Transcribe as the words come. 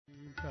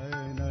नमस्कार।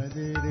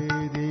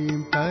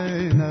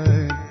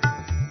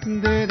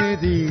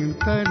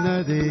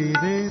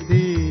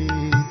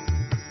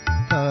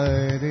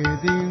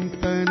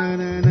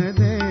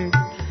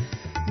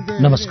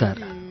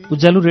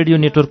 उज्यालो रेडियो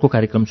नेटवर्कको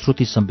कार्यक्रम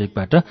श्रुति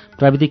सम्वेकबाट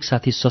प्राविधिक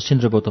साथी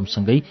सशिन्द्र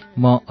गौतमसँगै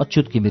म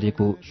अच्युत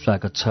घिमिरेको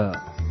स्वागत छ।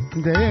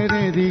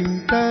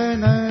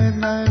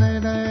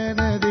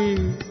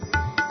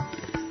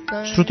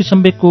 श्रुति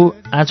सम्वेकको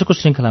आजको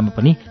श्रृङ्खलामा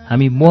पनि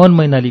हामी मोहन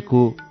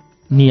मैनालीको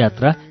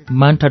नियात्रा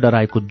मान्ठा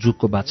डराएको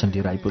जुगको वाचन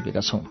लिएर आइपुगेका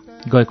छौं।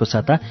 गएको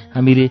साता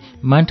हामीले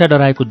मान्ठा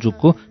डराएको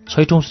जुगको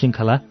 6औं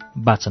श्रृङ्खला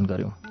वाचन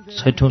गर्यौं।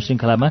 6औं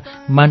श्रृङ्खलामा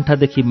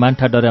मान्ठादेखि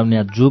मान्ठा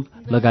डराउने जुग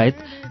लगायत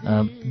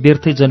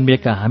व्यर्थै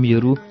जन्मिएका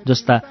हामीहरू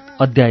जस्ता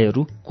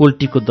अध्यायहरू,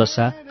 कोल्टीको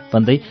दशा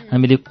भन्दै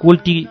हामीले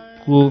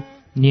कोल्टीको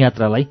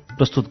नियात्रालाई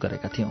प्रस्तुत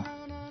गरेका थियौं।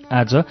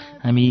 आज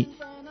हामी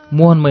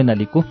मोहन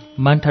मैनालीको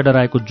मान्ठा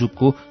डराएको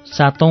जुगको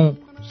 7औं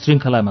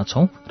श्रृङ्खलामा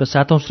छौं र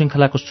 7औं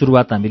श्रृङ्खलाको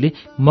सुरुवात हामीले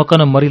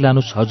मकन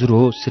मरिलानुस हजुर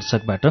हो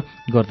शीर्षकबाट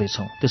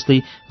गर्दैछौं।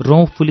 त्यस्तै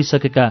रौँ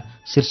फुलिसकेका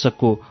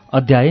शीर्षकको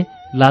अध्याय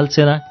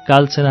लालसेना,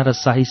 कालसेना र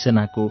शाही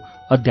सेनाको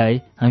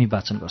अध्याय हामी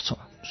वाचन गर्छौं।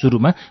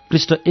 सुरुमा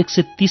पृष्ठ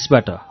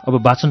 130बाट अब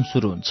वाचन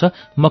सुरु हुन्छ।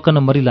 मकन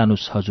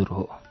मरिलानुस हजुर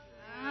हो।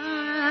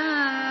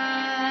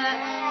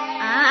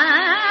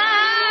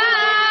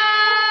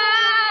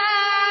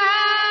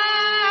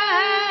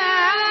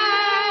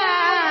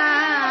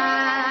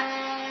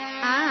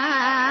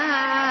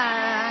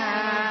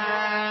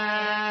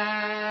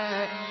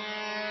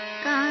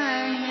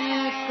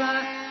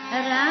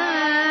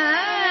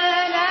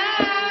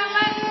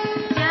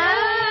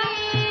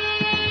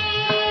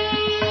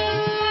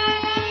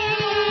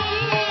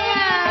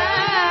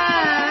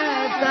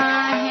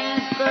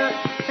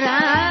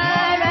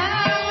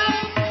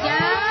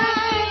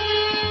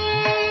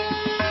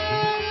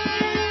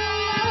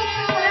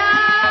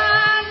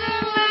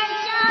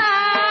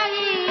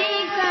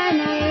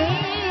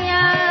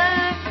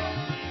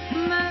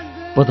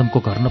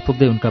 पदमको घर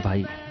नपुग्दै उनका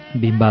भाइ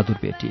भीमबहादुर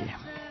भेटिए।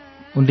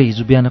 उनले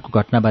हिजो बिहानको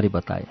घटनाबारे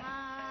बताए।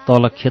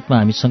 तल खेतमा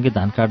हामीसँगै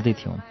धान काट्दै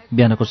थियौं।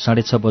 बिहानको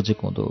 6:30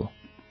 बजेको हुँदो हो।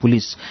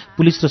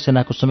 पुलिस र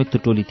सेनाको संयुक्त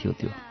टोली थियो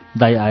त्यो।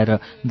 दाइ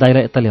आएर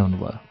दाइलाई यता ल्याउनु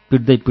भयो।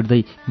 पिट्दै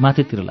पिट्दै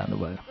माथितिर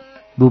लानुभयो।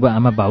 बुबा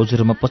आमा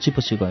भाउजूहरूमा पछि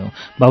गयौं।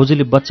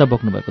 भाउजूले बच्चा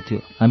बोक्नु भएको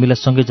थियो। हामीलाई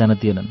सँगै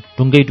जान दिएनन्।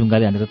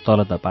 ढुङ्गाले हानेर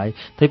तल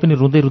दपाए। तैपनि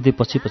रुँदै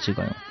पछि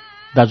गयौं।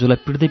 दाजुलाई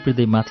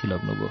पिट्दै माथि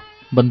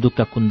लग्नुभयो।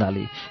 बन्दुकका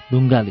कुन्दाले,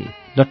 ढुङ्गाले,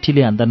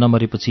 लट्ठीले हान्दा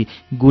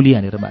नमरेपछि गोली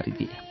हानेर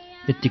मारिदिए।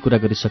 यति कुरा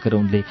गरिसकेर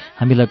उनले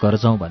हामीलाई घर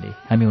जाउँ भने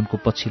हामी उनको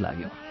पछि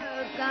लाग्यौं।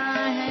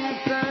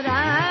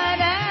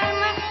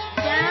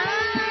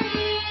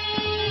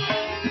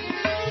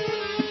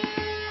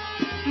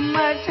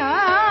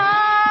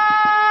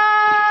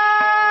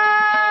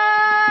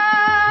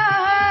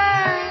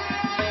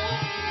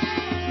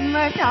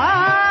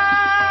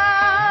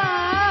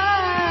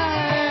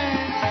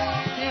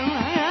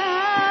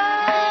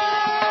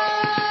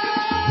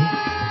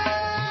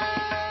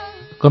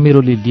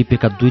 कमेरोले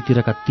लिपेका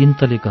दुईतिरका 3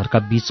 तले घरका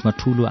बीचमा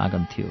ठूलो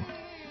आँगन थियो।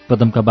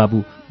 पदमका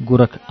बाबु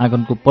गोरख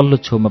आँगनको पल्लो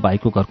छेउमा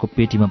भाइको घरको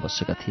पेटीमा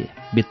बसेका थिए,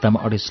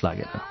 भित्तामा अडेस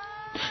लागेर।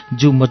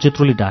 जिउ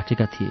मजेत्रोले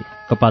ढाकेका थिए।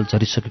 कपाल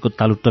झरिसकेको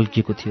तालु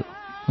टल्किएको थियो।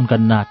 उनका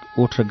नाक,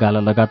 ओठ र गाला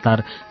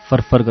लगातार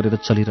फरफर गरेर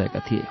चलिरहेका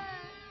थिए।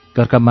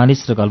 घरका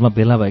मानिस र घरमा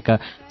भेला भएका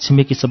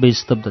छिमेकी सबै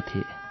स्तब्ध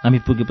थिए। हामी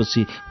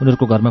पुगेपछि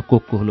उनीहरूको घरमा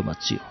कोककोहलो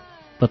मच्चियो।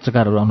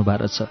 पत्रकारहरू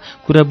आउनुभएको छ,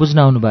 कुरा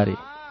बुझ्न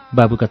आउनुभयो।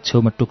 बाबुका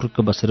छेउमा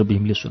टुक्रुक्क बसेर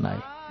भीमले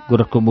सुनाए।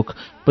 गोरखको मुख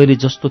पहिले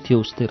जस्तो थियो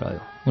उस्तै रह्यो।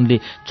 उनले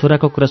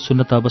छोराको कुरा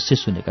सुन्न त अवश्य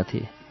सुनेका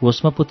थिए।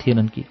 होसमा पो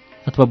थिएनन् कि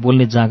अथवा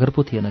बोल्ने जाँगर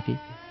पो थिएन कि।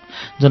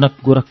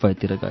 जनक गोरख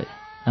भएतिर गए।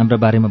 हाम्रा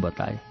बारेमा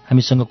बताए।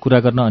 हामीसँग कुरा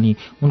गर्न अनि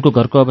उनको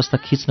घरको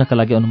अवस्था खिच्नका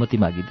लागि अनुमति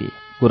मागिदिए।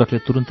 गोरखले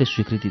तुरुन्तै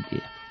स्वीकृति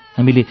दिए।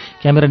 हामीले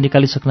क्यामेरा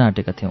निकालिसक्न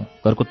आँटेका थियौं।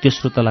 घरको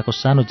तेस्रो तलाको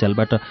सानो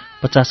झ्यालबाट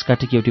 50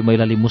 काठीकी एउटी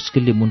महिलाले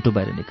मुस्किलले मुन्टो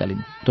बाहिर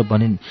निकालिन् र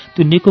भनिन्,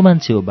 त्यो निको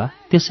मान्छे हो बा,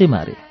 त्यसै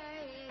मारे।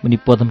 उनी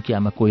पदमकी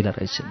आमा कोइला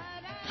रहेछन्।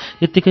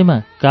 यत्तिकैमा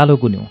कालो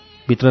गुन्यौं।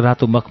 भित्र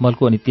रातो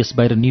मखमलको अनि त्यस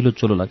बाहिर निलो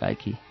चोलो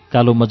लगाएकी,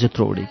 कालो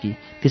मजेत्रो ओढेकी,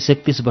 त्यस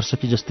 31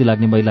 वर्षकी जस्ती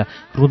लाग्ने महिला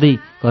रुँदै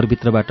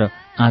घरभित्रबाट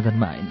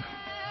आँगनमा आइन्।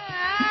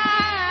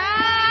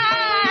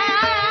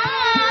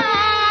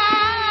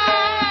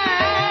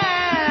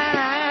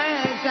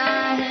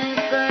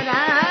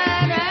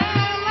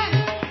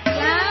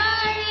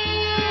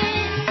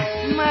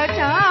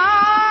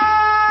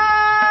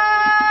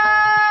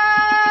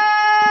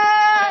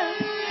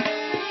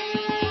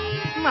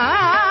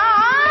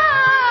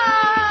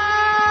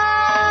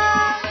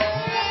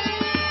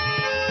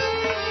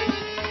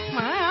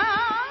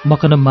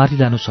 मकन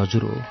मारिलानुस्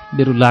हजुर हो,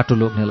 मेरो लाटो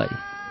लोग्नेलाई।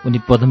 उनी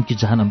पदमकी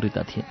जहान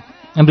अमृता थिए।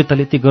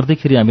 अमृताले ती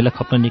गर्दैखेरि हामीलाई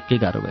खप्न निकै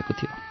गाह्रो भएको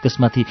थियो।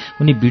 त्यसमाथि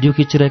उनी भिडियो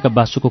खिचिरहेका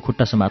बासुको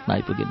खुट्टा समात्न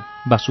आइपुगिन्।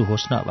 बासु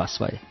होस् न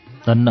आवास भए।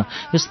 धन्न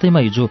यस्तैमा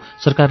हिजो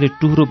सरकारले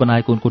टुहुरो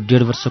बनाएको उनको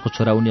 1.5 वर्षको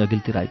छोरा उनी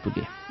अघिल्तिर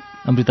आइपुगे।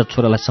 अमृता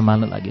छोरालाई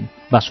सम्हाल्न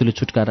लागिन्। बासुले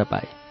छुटकारा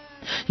पाए।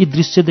 यी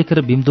दृश्य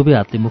देखेर भीम दुवै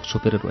हातले मुख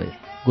छोपेर रोए।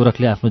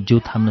 गोरखले आफ्नो जिउ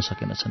थाम्न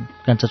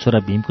सकेनछन्। कान्छा छोरा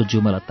भीमको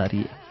जिउमा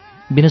लतारिए।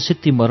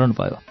 बिनसित्ती मरण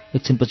भयो।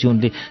 एकछिनपछि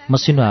उनले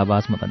मसिनो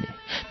आवाजमा भने,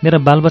 मेरा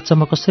बालबच्चा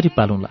म कसरी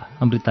पालौँला?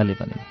 अमृताले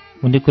भनिन्।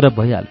 हुने कुरा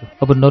भइहाल्यो,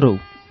 अब नरौ,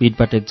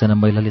 भिडबाट एकजना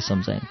महिलाले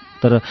सम्झाइन्।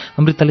 तर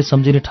अमृताले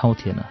सम्झिने ठाउँ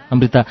थिएन।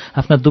 अमृता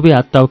आफ्ना दुवै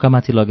हात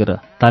टाउकामाथि लगेर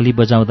ताली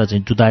बजाउँदा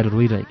चाहिँ जुदाएर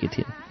रोइरहेकी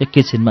थिइन्।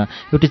 एकैछिनमा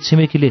एउटी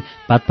छिमेकीले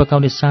भात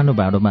पकाउने सानो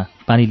भाँडोमा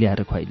पानी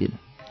ल्याएर खुवाइदिन्।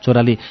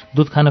 छोराले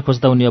दुध खान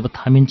खोज्दा उनी अब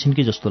थामिन्छन्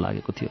कि जस्तो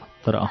लागेको थियो,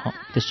 तर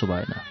त्यसो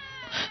भएन।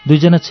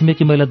 दुईजना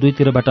छिमेकी महिला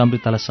दुईतिरबाट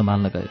अमृतालाई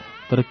सम्हाल्न गए,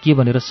 तर के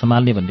भनेर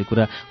सम्हाल्ने भन्ने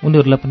कुरा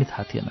उनीहरूलाई पनि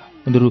थाहा थिएन।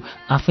 उनीहरू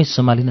आफै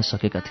सम्हालिन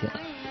सकेका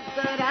थिएनन्।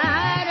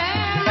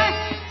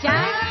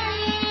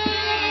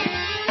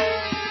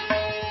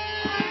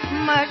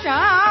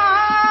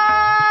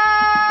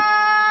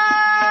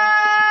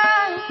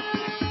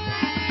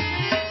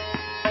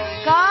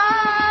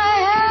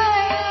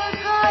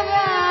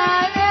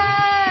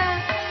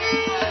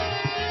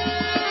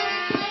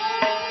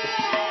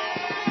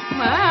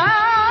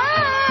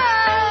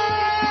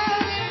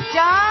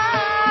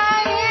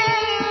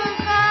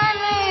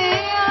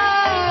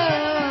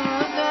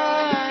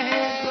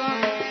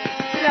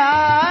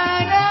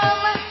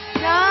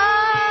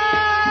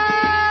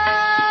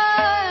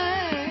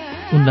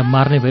 उनलाई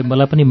मार्ने भए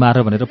मलाई पनि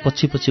मार भनेर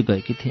पछि पछि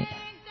गएकी थिएँ।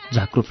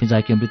 झाँक्रो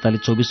फिजाएकी अमृताले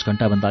 24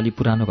 घण्टाभन्दा अलि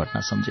पुरानो घटना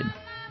सम्झिन्।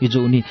 हिजो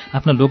उनी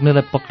आफ्ना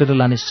लोग्नेलाई पक्रेर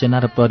लाने सेना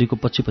र प्रहरीको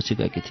पछि पछि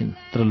गएकी थिइन्,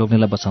 तर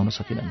लोग्नेलाई बचाउन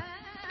सकिनन्।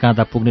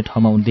 काँदा पुग्ने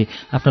ठाउँमा उनले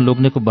आफ्ना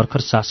लोग्नेको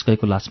भर्खर सास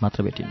गएको लास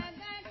मात्र भेटिन्।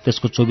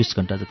 त्यसको 24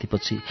 घण्टा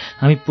जतिपछि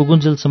हामी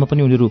पुगुन्जेलसम्म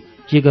पनि उनीहरू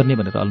के गर्ने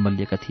भनेर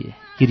अल्मलिएका थिए,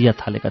 क्रिया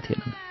थालेका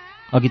थिएनन्।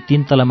 अघि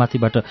 3 तला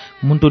माथिबाट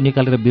मुन्टो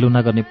निकालेर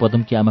बिलौना गर्ने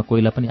पदमकी आमा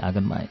कोइला पनि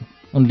आँगनमा आइन्।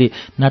 उनले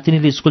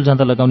नातिनीले स्कुल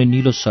जाँदा लगाउने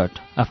नीलो सर्ट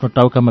आफ्नो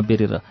टाउकामा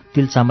बेरेर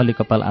तिल चामलले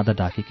कपाल आधा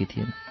ढाकेकी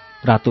थिइन्।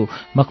 रातो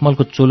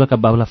मखमलको चोलोका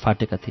बाहुला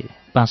फाटेका थिए।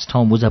 5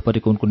 ठाउँ मुजा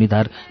परेको उनको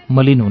निधार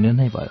मलिन हुने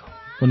नै भयो।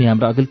 उनी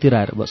हाम्रा अघिल्तिर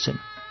आएर बसेन्।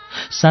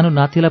 सानो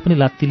नातिलाई पनि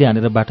लात्तीले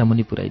हानेर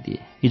बाटामुनि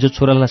पुर्याइदिए। हिजो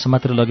छोरालाई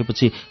समातेर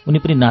लगेपछि उनी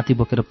पनि नाति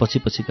बोकेर पछि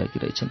पछि गएकी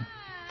रहेछन्।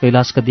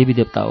 कैलाशका देवी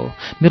देवता हो,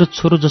 मेरो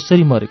छोरो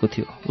जसरी मरेको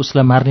थियो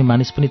उसलाई मार्ने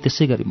मानिस पनि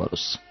त्यसै गरी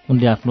मरोस्।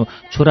 उनले आफ्नो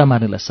छोरा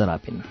मार्नेलाई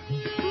सरापिन्।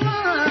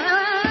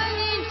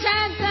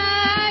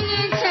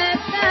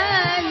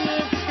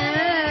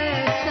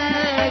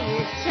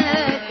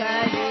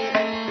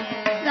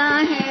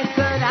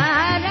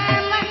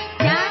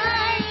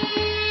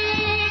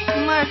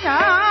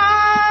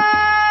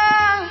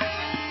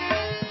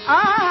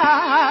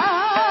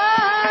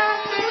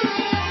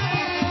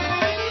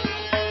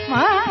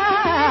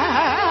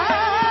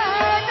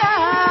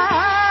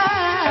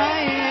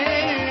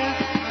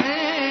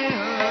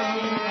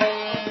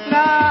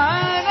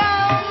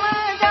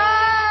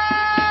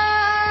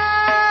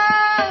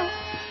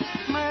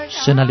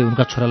 सेनाले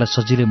उनका छोरालाई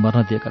सजिलै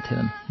मर्न दिएका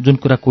थिएनन्। जुन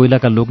कुरा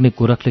कोइलाका लोग्ने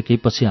गोरखले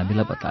केही पछि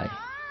हामीलाई बताए।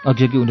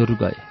 अघि उनीहरू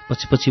गए,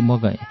 पछि पछि म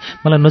गएँ।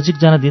 मलाई नजिक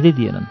जान दिँदै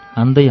दिएनन्।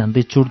 हान्दै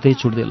हान्दै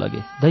चुड्दै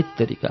लगे। दैत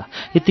तरिका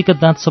यतिका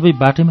दाँत सबै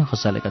बाटैमा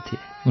खसालेका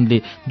थिए। उनले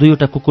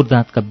 2वटा कुकुर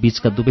दाँतका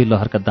बीचका दुवै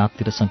लहरका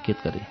दाँततिर सङ्केत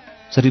गरे।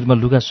 शरीरमा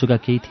लुगासुगा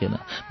केही थिएन,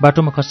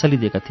 बाटोमा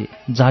खसालिदिएका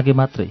थिए। जागे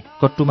मात्रै,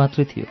 कट्टु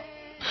मात्रै थियो।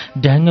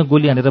 ढ्याङ्ग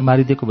गोली हानेर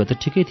मारिदिएको भए त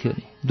ठिकै थियो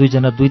नि। 2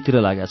 जना दुईतिर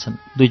लागेका छन्,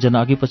 2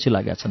 जना अघि पछि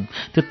लागेका छन्।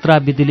 त्यत्रा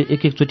विधिले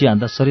एक-एकचोटि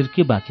हान्दा शरीर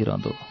के बाँकी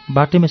रहँदो?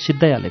 बाटैमा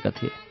सिद्धाइहालेका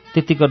थिए।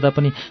 त्यति गर्दा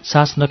पनि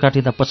सास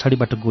नकाटिँदा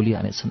पछाडिबाट गोली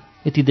हानेछन्।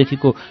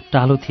 यतिदेखिको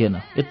टालो थिएन,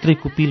 यत्रै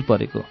कुपिल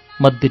परेको।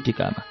 मध्य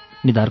टिकामा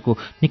निधारको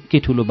निकै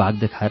ठुलो भाग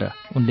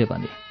देखाएर उनले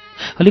भने,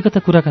 अलिकता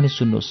कुराकानी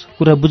सुन्नुहोस्,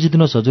 कुरा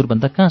बुझिदिनुहोस् हजुर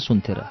भन्दा कहाँ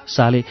सुन्थे र?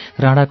 साले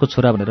राणाको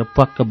छोरा भनेर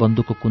पक्क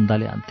बन्दुकको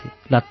कुन्दाले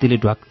हान्थे, लात्तीले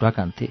ढ्वाक ढ्वाक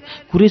हान्थे,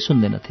 कुरै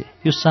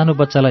सुन्दैनथे। यो सानो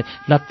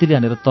बच्चालाई लात्तीले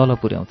हानेर तल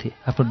पुर्याउँथे।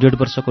 आफ्नो 1.5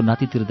 वर्षको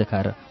नातितिर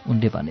देखाएर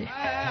उनले भने,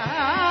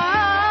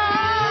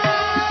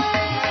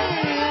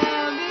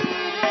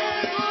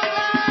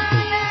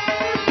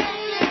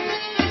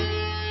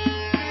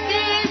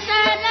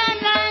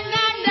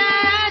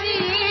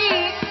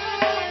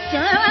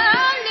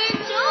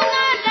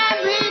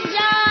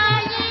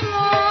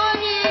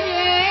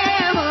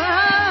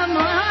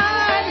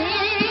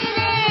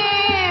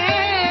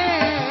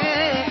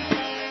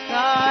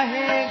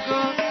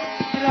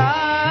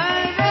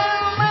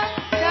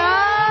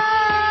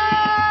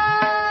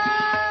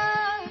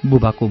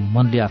 बुबाको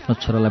मनले आफ्नो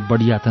छोरालाई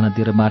बढी यातना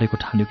दिएर मारेको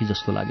ठान्यो कि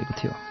जस्तो लागेको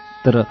थियो।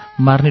 तर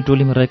मार्ने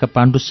टोलीमा रहेका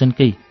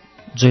पाण्डुसेनकै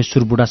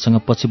जयसुर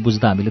बुढासँग पछि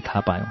बुझ्दा हामीले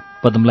थाहा पायौँ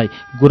पदमलाई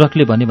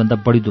गोरखले भने भन्दा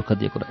बढी दुःख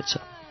दिएको रहेछ।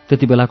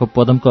 त्यति बेलाको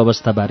पदमको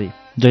अवस्थाबारे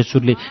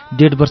जयसुरले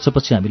 1.5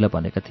 वर्षपछि हामीलाई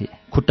भनेका थिए।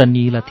 खुट्टा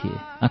निला थिए,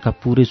 आँखा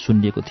पुरै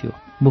सुन्निएको थियो,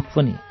 मुख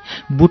पनि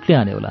बुटले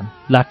हाने होलान्,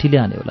 लाठीले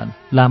हाने होलान्,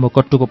 लामो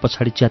कट्टुको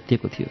पछाडि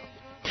च्यातिएको थियो।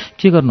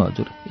 के गर्नु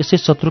हजुर, यसै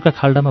शत्रुका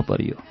खाल्डामा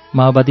परियो।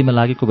 माओवादीमा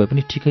लागेको भए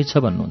पनि ठिकै छ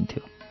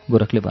भन्नुहुन्थ्यो।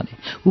 गोरखले भने,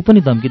 ऊ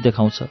पनि धम्की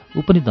देखाउँछ,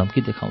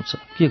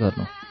 के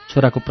गर्नु,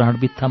 छोराको प्राण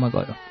बित्थामा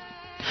गयो।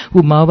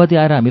 ऊ माओवादी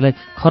आएर हामीलाई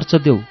खर्च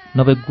देऊ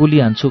नभए गोली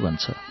हान्छु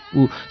भन्छ।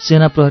 ऊ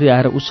सेना प्रहरी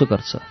आएर उसो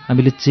गर्छ,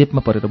 हामीले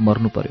चेपमा परेर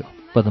मर्नु पर्यो,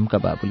 पदमका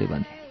बाबुले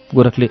भने।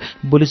 गोरखले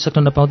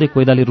बोलिसक्न नपाउँदै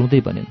कोइलाले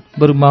रुँदै भनिन्,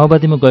 बरु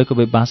माओवादीमा गएको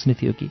भए बाँच्ने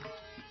थियो कि?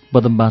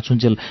 पदम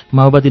बाँचुन्जेल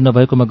माओवादी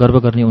नभएकोमा गर्व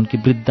गर्ने उनकी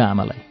वृद्ध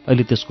आमालाई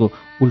अहिले त्यसको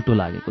उल्टो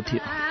लागेको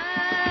थियो।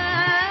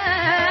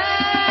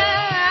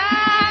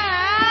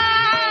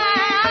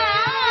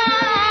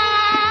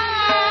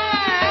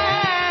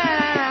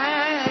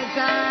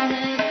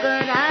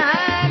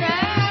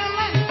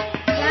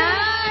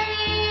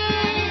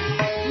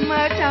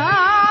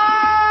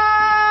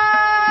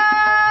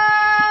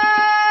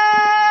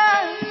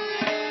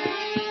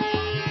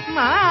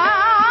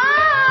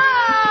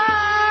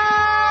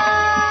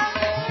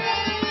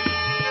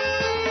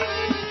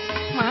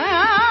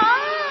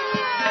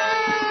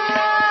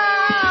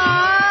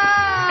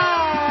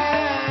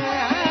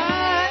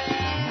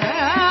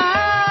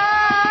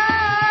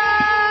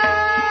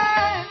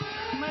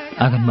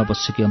 आँगनमा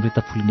बसेकी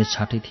अमृता फुलिने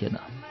छाँटै थिएन।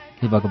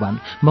 हे भगवान,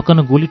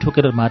 मकन गोली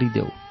ठोकेर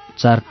मारिदेऊ।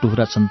 4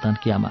 टुहुरा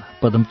सन्तानकी आमा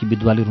पदमकी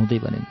विधवाले रुँदै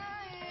भनिन्।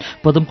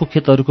 पदमको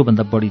खेत अरूको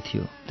भन्दा बढी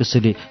थियो,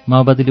 त्यसैले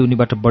माओवादीले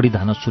उनीबाट बढी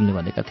धान सुल्ने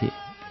भनेका थिए।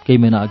 केही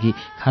महिना अघि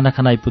खाना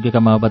खान आइपुगेका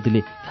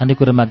माओवादीले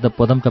खानेकुरा माग्दा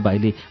पदमका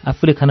भाइले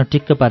आफूले खान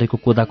ठिक्क पारेको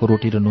कोदाको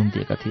रोटी र नुन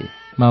दिएका थिए।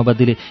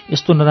 माओवादीले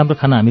यस्तो नराम्रो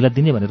खाना हामीलाई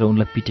दिने भनेर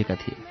उनलाई पिटेका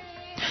थिए।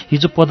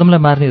 हिजो पदमलाई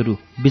मार्नेहरू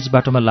बीच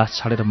बाटोमा लास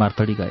छाडेर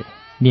मार्तडी गए।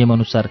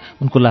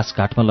 नियमअनुसार उनको लास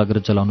घाटमा लगेर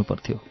जलाउनु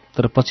पर्थ्यो,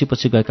 तर पछि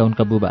पछि गएका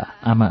उनका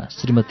बुबा, आमा,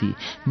 श्रीमती,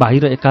 भाइ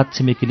र एकाध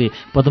छिमेकीले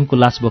पदमको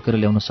लास बोकेर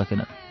ल्याउन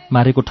सकेनन्।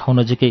 मारेको ठाउँ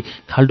नजिकै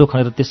खाल्डो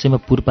खनेर त्यसैमा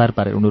पुरपार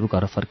पारेर उनीहरू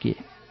घर फर्किए।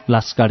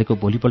 लास गाडेको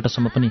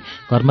भोलिपल्टसम्म पनि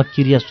घरमा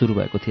क्रिया सुरु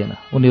भएको थिएन।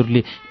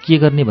 उनीहरूले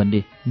के गर्ने भन्ने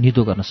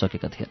निदो गर्न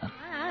सकेका थिएनन्।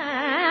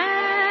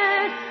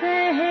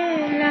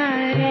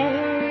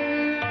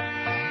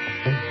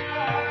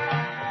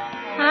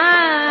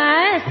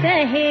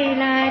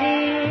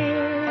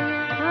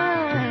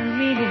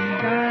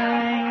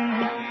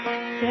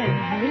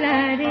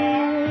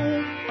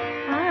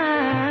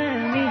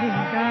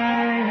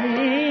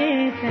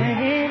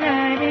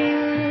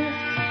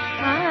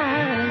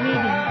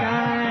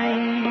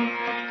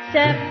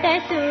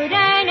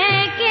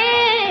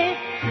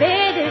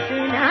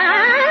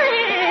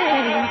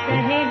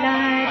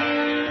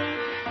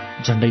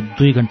 झण्डै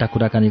 2 घण्टा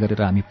कुराकानी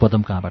गरेर हामी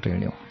पदम कहाँबाट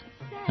हिँड्यौँ।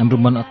 हाम्रो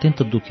मन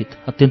अत्यन्त दुखित,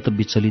 अत्यन्त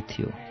विचलित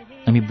थियो।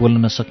 हामी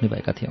बोल्न नसक्ने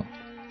भएका थियौँ।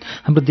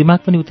 हाम्रो दिमाग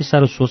पनि उति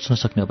साह्रो सोच्न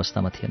सक्ने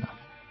अवस्थामा थिएन।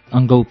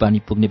 अङ्गौ पानी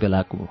पुग्ने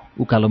बेलाको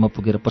उकालोमा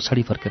पुगेर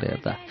पछाडि फर्केर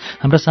हेर्दा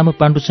हाम्रा सामु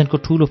पाण्डुसेनको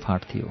ठूलो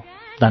फाँट थियो,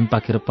 धान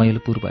पाकेर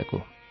पहेँलो भएको।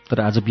 तर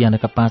आज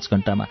बिहानका 5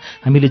 घण्टामा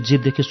हामीले जे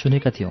देखे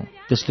सुनेका थियौँ,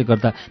 त्यसले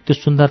गर्दा त्यो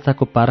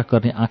सुन्दरताको पारख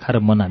गर्ने आँखा र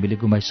मन हामीले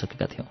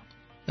गुमाइसकेका थियौँ।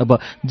 अब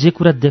जे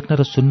कुरा देख्न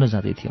र सुन्न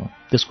जाँदै थियौँ,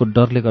 त्यसको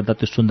डरले गर्दा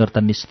त्यो सुन्दरता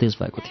निस्तेज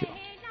भएको थियो।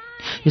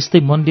 यस्तै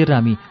मन लिएर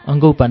हामी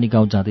अङ्गौ पानी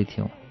गाउँ जाँदै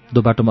थियौँ।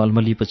 दो बाटोमा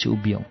अल्मलिएपछि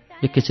उभियौँ।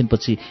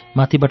 एकैछिनपछि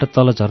माथिबाट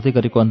तल झर्दै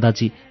गरेको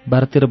अन्दाजी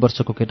 12-13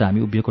 वर्षको केटा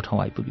हामी उभिएको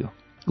ठाउँ आइपुग्यो।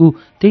 ऊ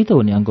त्यही त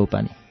हो नि अङ्गौ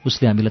पानी।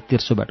 उसले हामीलाई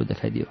तेर्सो बाटो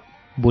देखाइदियो।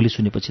 बोली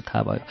सुनेपछि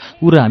थाहा भयो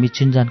ऊ र हामी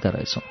चिनजानका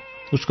रहेछौँ।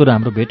 उसको र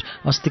हाम्रो भेट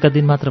अस्तिका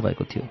दिन मात्र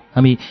भएको थियो।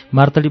 हामी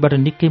मार्तडीबाट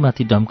निकै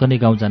माथि ढम्कने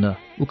गाउँ जान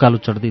उकालो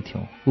चढ्दै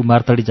थियौँ। ऊ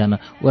मार्तडी जान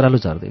ओह्रालो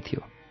झर्दै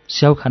थियो।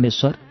 स्याउ खाने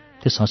सर?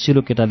 त्यस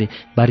हँसिलो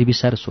केटाले बारी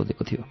बिसाएर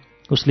सोधेको थियो।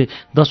 उसले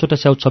 10वटा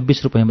स्याउ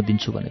 26 रुपियाँमा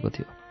दिन्छु भनेको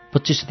थियो।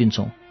 25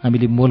 दिन्छौँ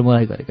हामीले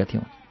मोलमोलाई गरेका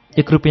थियौँ।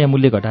 1 रुपियाँ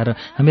मूल्य घटाएर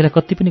हामीलाई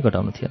कति पनि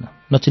घटाउनु थिएन।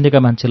 नचिनेका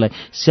मान्छेलाई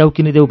स्याउ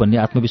किनिदेऊ भन्ने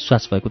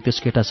आत्मविश्वास भएको त्यस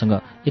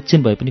केटासँग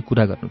एकछिन भए पनि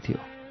कुरा गर्नु थियो।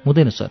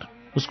 हुँदैन सर।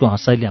 उसको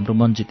हँसाइले हाम्रो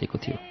मन जितेको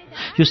थियो।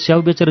 यो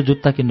स्याउ बेचेर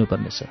जुत्ता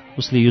किन्नुपर्नेछ।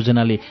 उसले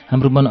योजनाले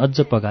हाम्रो मन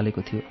अझ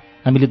पगालेको थियो।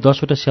 हामीले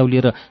 10वटा स्याउ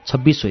लिएर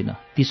 26 होइन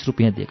 30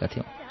 रुपियाँ दिएका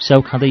थियौँ।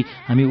 स्याउ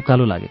खाँदै हामी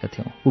उकालो लागेका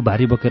थियौँ। ऊ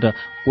भारी बोकेर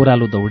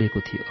ओह्रालो दौडेको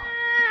थियो।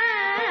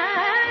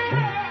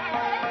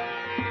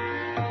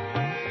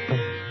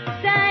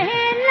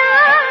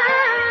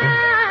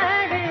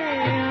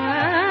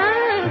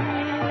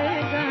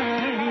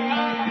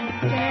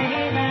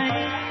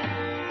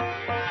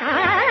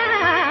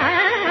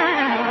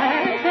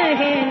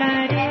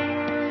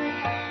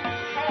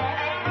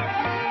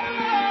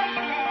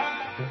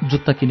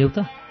 जुत्ता किन्यौ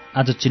त?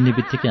 आज चिन्ने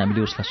बित्तिकै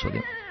हामीले उसलाई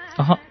सोध्यौँ।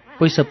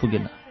 पैसा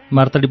पुगेन।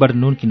 मार्तडीबाट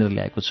नुन किनेर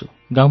ल्याएको छु।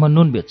 गाउँमा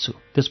नुन बेच्छु,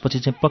 त्यसपछि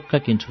चाहिँ पक्का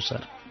किन्छु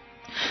सर।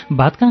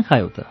 भात कहाँ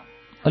खायौ त?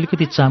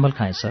 अलिकति चामल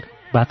खाएँ सर।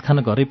 भात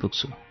खान घरै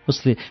पुग्छु।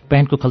 उसले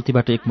प्यान्टको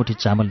खल्तीबाट एक मुठी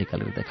चामल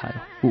निकालेर देखायो।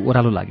 ऊ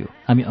ओह्रालो लाग्यो।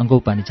 हामी अङ्गौ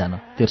पानी जान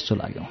तेर्सो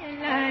लाग्यौँ।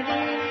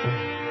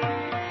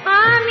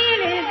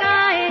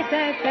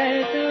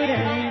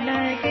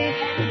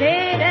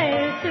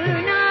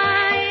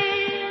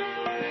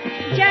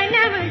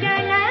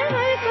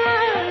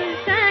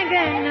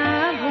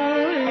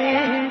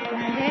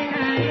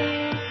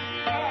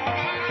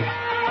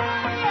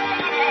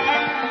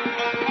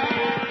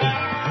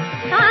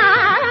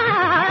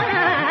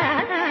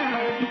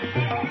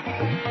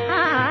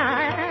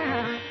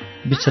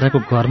 बिचराको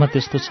घरमा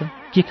त्यस्तो छ,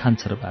 के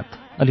खान्छ र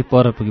भात? अलि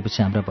पर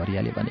पुगेपछि हाम्रा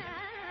भरियाले भने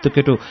त्यो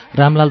केटो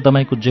रामलाल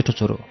दमाईको जेठो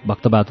छोरो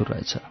भक्तबहादुर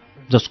रहेछ,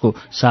 जसको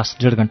सास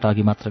 1.5 घण्टा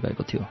अघि मात्र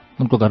गएको थियो।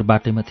 उनको घर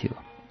बाटैमा थियो।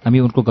 हामी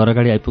उनको घर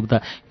अगाडि आइपुग्दा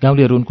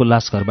गाउँलेहरू उनको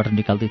लास घरबाट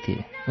निकाल्दै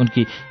थिए।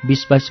 उनकी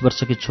 20-22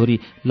 वर्षकी छोरी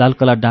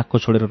लालकला डाकको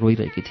छोडेर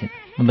रोइरहेकी थिइन्।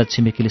 उनलाई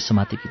छिमेकीले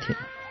समातेकी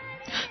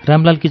थिइन्।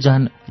 रामलालकी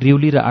जहान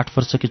रिउली र 8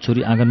 वर्षकी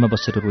छोरी आँगनमा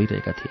बसेर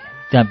रोइरहेका थिए।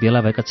 त्यहाँ भेला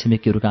भएका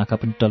छिमेकीहरूका आँखा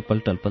पनि टलपल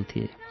टलपल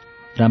थिए।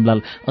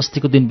 रामलाल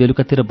अस्तिको दिन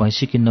बेलुकातिर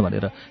भैँसी किन्न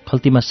भनेर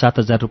खल्तीमा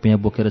 7,000 रुपियाँ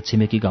बोकेर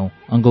छिमेकी गाउँ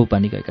अङ्गौ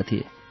पानी गएका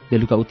थिए।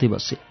 बेलुका उतै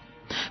बसे।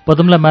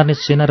 पदमलाई मार्ने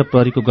सेना र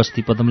प्रहरीको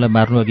गस्ती पदमलाई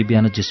मार्नु अघि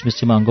बिहान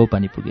झिसमिसीमा अङ्गौ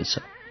पानी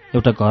पुगेछ।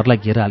 एउटा घरलाई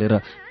घेरा हालेर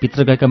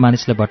भित्र गएका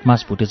मानिसलाई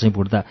भटमास भुटे चाहिँ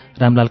भुट्दा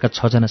रामलालका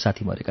 6 जना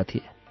साथी मरेका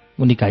थिए।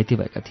 उनी घाइते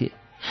भएका थिए।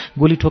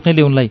 गोली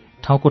ठोक्नेले उनलाई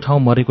ठाउँको ठाउँ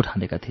मरेको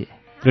ठानेका थिए।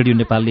 रेडियो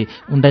नेपालले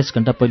 19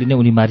 घण्टा पहिले नै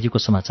उनी मारिएको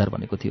समाचार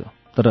भनेको थियो।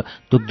 तर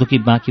धुकधुकी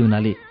बाँकी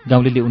हुनाले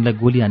गाउँलेले उनलाई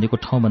गोली हानेको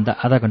ठाउँभन्दा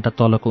आधा घण्टा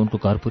तलको उनको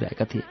घर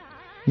पुर्याएका थिए।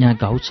 यहाँ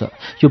घाउ छ,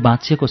 यो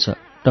बाँचिएको छ,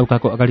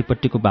 टाउकाको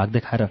अगाडिपट्टिको भाग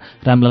देखाएर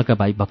रामलालका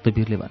भाइ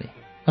भक्तवीरले भने।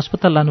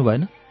 अस्पताल लानु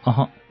भएन?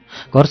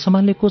 घर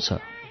सम्हाल्ने को छ?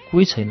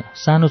 कोही छैन,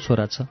 सानो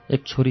छोरा छ,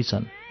 एक छोरी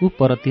छन्, ऊ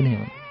पर तिनै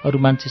हुन्, अरू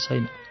मान्छे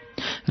छैन।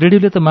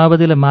 रेडियोले त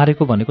माओवादीलाई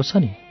मारेको भनेको छ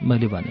नि,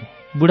 मैले भने।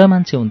 बुढा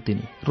मान्छे हुन्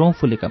तिनी, रौँ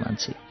फुलेका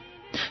मान्छे।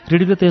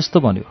 रेडियोले त यस्तो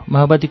भन्यो,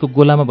 माओवादीको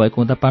गोलामा भएको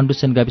हुँदा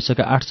पाण्डुसेन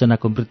गाविसका 8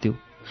 जनाको मृत्यु।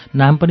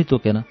 नाम पनि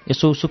तोकेन,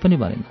 यसो उसो पनि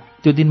भनेन।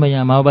 त्यो दिनमा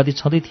यहाँ माओवादी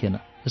छँदै थिएन।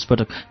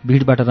 यसपटक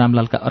भिडबाट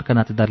रामलालका अर्का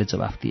नातेदारले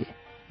जवाफ दिए।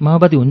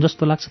 माओवादी हुन्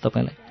जस्तो लाग्छ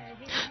तपाईँलाई?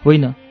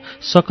 होइन,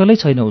 सकलै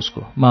छैन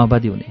उसको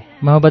माओवादी हुने।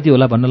 माओवादी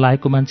होला भन्न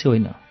लागेको मान्छे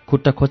होइन,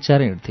 खुट्टा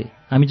खोच्याएर हिँड्थे।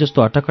 हामी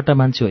जस्तो हट्टाकट्टा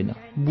मान्छे होइन,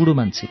 बुढो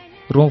मान्छे,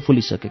 रौँ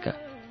फुलिसकेका,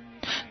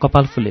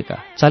 कपाल फुलेका,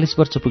 40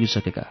 वर्ष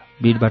पुगिसकेका।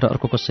 भिडबाट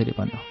अर्को कसैले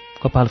भन्यो,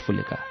 कपाल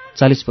फुलेका,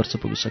 40 वर्ष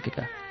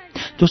पुगिसकेका।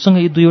 जोसँग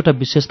यी दुईवटा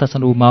विशेषता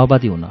छन् ऊ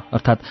माओवादी हुन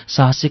अर्थात्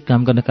साहसिक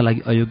काम गर्नका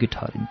लागि अयोग्य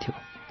ठहरिन्थ्यो।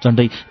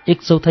 झण्डै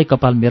 1/4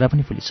 कपाल मेरा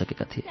पनि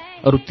फुलिसकेका थिए।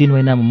 अरू 3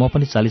 महिनामा म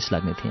पनि 40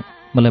 लाग्ने थिएँ।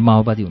 मलाई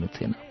माओवादी हुनु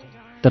थिएन।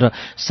 तर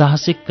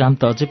साहसिक काम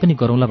त अझै पनि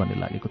गरौँला भन्ने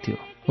लागेको थियो।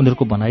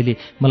 उनीहरूको भनाइले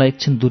मलाई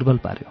एकछिन दुर्बल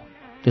पार्यो।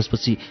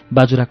 त्यसपछि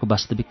बाजुराको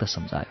वास्तविकता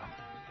सम्झायो।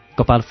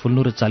 कपाल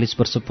फुल्नु र 40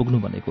 वर्ष पुग्नु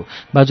भनेको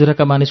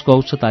बाजुराका मानिसको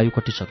औसत आयु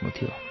कटिसक्नु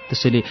थियो।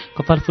 त्यसैले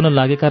कपाल फुल्न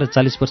लागेका र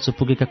 40 वर्ष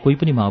पुगेका कोही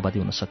पनि माओवादी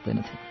हुन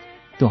सक्दैनथे।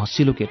 त्यो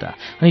हँसिलो केटा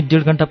अनि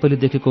 1.5 घण्टा पहिले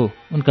देखेको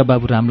उनका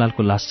बाबु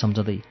रामलालको लास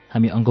सम्झँदै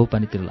हामी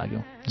अङ्गौपानीतिर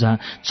लाग्यौँ, जहाँ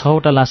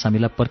 6वटा लास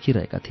हामीलाई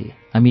पर्खिरहेका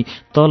थिए। हामी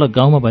तल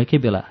गाउँमा भएकै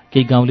बेला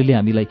केही गाउँलेले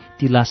हामीलाई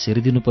ती लास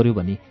हेरिदिनु पर्यो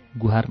भनी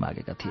गुहार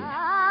मागेका थिए।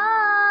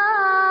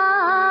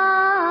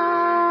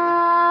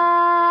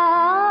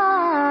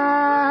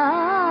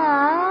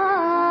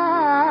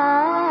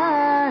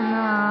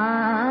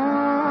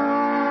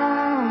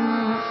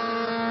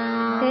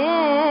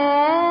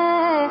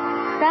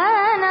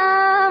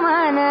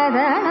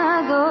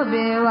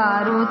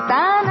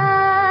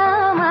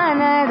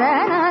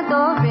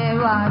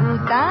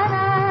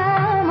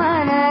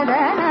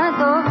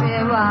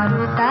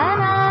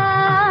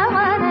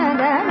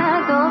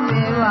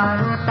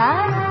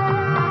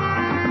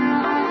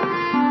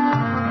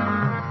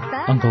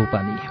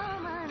 अङ्गौपानी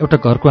एउटा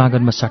घरको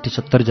आँगनमा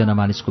 60-70 जना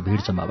मानिसको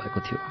भिड जम्मा भएको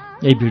थियो।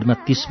 यही भिडमा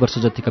 30 वर्ष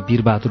जतिका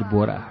वीरबहादुर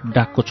बोरा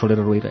डाकको छोडेर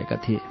रोइरहेका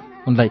थिए।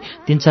 उनलाई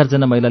 3-4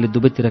 जना महिलाले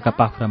दुवैतिरका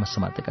पाखुरामा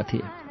समातेका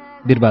थिए।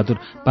 वीरबहादुर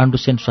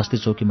पाण्डुसेन स्वास्थ्य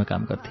चौकीमा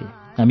काम गर्थे।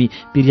 हामी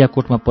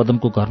पिरियाकोटमा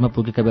पदमको घरमा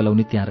पुगेका बेला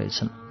उनी त्यहाँ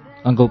रहेछन्।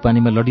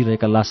 अङ्गौपानीमा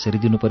लडिरहेका लास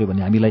हेरिदिनु पर्यो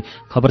भने हामीलाई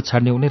खबर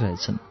छाड्ने उनी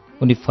रहेछन्।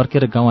 उनी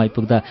फर्केर गाउँ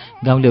आइपुग्दा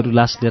गाउँलेहरू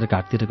लास लिएर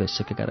घाटतिर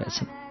गइसकेका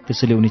रहेछन्।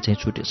 त्यसैले उनी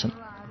चाहिँ छुटेछन्।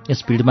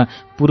 यस भिडमा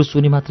पुरुष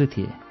उनी मात्रै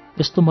थिए।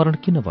 यस्तो मरण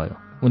किन भयो?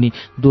 उनी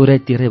दोहोऱ्याइ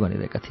तेह्रै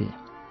भनिरहेका थिए।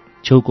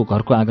 छेउको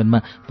घरको आँगनमा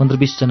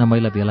 15-20 जना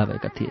महिला भेला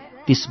भएका थिए।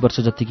 30 वर्ष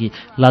जतिकी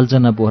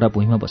लालजना बोहरा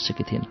भुइँमा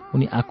बसेकी थिइन्।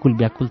 उनी आकुल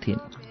व्याकुल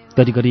थिइन्।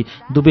 घरिघरि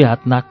दुवै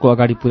हात नाकको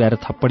अगाडि पुर्याएर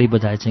थप्पडी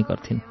बजाए चाहिँ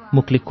गर्थिन्।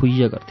 मुखले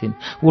खुइय गर्थिन्।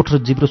 ओठ र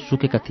जिब्रो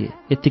सुकेका थिए।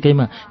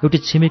 यत्तिकैमा एउटी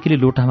छिमेकीले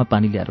लोटामा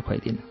पानी ल्याएर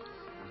खुवाइदिन्।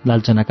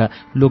 लालजनाका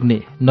लोग्ने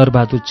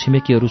नरबहादुर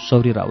छिमेकीहरू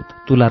सौर्य राउत,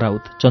 तुला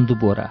राउत, चन्दु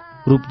बोहरा,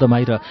 रूप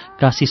दमाई र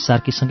काशी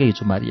सार्कीसँगै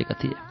हिजो मारिएका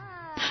थिए।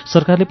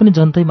 सरकारले पनि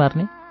जनतै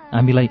मार्ने?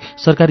 हामीलाई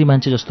सरकारी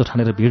मान्छे जस्तो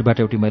ठानेर भिडबाट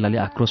एउटी महिलाले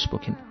आक्रोश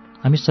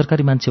पोखिन्। हामी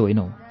सरकारी मान्छे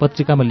होइनौँ,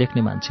 पत्रिकामा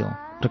लेख्ने मान्छे हौँ,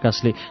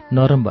 प्रकाशले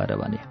नरम भएर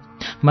भने।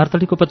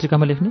 मार्तडीको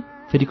पत्रिकामा लेख्ने?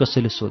 फेरि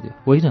कसैले सोध्यो।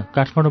 होइन,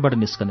 काठमाडौँबाट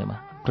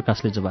निस्कनेमा,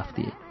 प्रकाशले जवाफ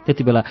दिए।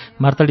 त्यति बेला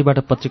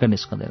मार्तडीबाट पत्रिका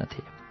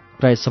निस्कँदैनथे।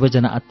 प्राय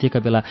सबैजना आत्तिएका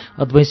बेला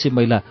अद्वैंसी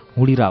महिला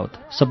हुडी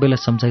रावत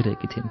सबैलाई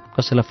सम्झाइरहेकी थिइन्।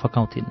 कसैलाई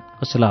फकाउँथिन्,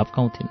 कसैलाई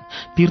हप्काउँथिन्।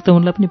 पीर त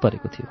उनलाई पनि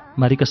परेको थियो।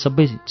 मारिका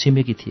सबै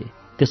छिमेकी थिए।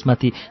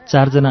 त्यसमाथि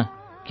 4 जना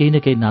केही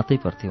न केही नातै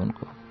पर्थे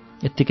उनको।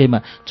 यत्तिकैमा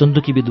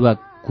चन्दुकी विधवा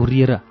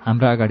घुरिएर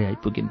हाम्रा अगाडि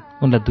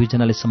आइपुगिन्। उनलाई 2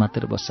 जनाले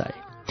समातेर बसाए।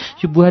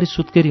 यो बुहारी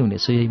सुत्केरी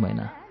हुनेछ यही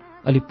महिना।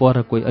 अलि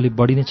पर कोही अलि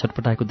बढी नै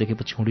छटपटाएको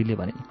देखेपछि हुडीले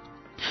भनिन्,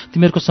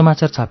 तिमीहरूको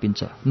समाचार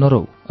छापिन्छ,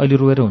 नरौ, अहिले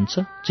रोएर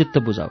हुन्छ, चित्त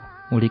बुझाऊ।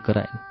 हुडी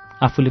कराइन्।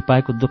 आफूले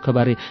पाएको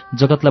दुःखबारे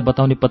जगतलाई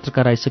बताउने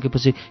पत्रकार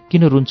आइसकेपछि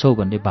किन रुन्छौ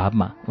भन्ने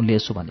भावमा उनले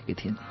यसो भनेकी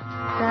थिइन्।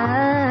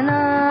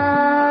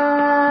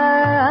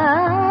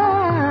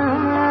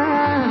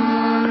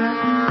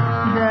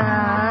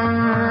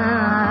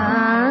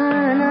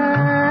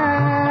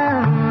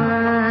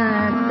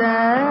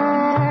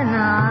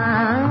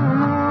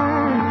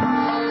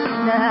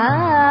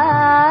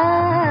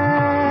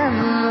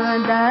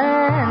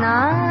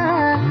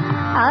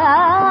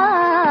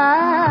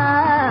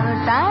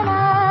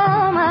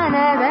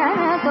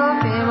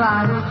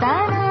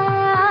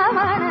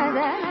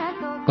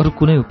 अरू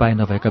कुनै उपाय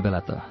नभएका बेला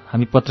त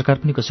हामी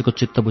पत्रकार पनि कसैको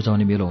चित्त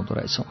बुझाउने मेलो हुँदो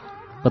रहेछौँ।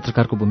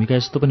 पत्रकारको भूमिका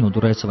यस्तो पनि हुँदो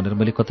रहेछ भनेर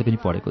मैले कतै पनि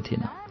पढेको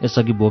थिइनँ,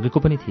 यसअघि भोगेको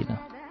पनि थिइनँ।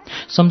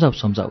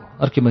 सम्झाऊ,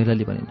 अर्की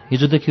महिलाले भनिन्।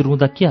 हिजोदेखि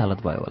रुँदा के हालत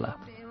भयो होला?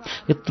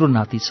 यत्रो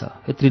नाति छ,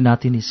 यत्री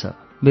नातिनी छ,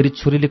 मेरी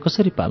छोरीले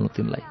कसरी पाल्नु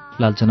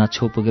तिनलाई? लालजना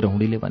छेउ पुगेर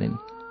हुडीले भनिन्।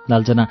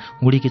 लालजना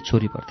हुडीकी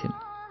छोरी पर्थिन्।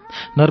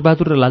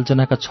 नरबहादुर र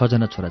लालजनाका 6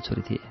 जना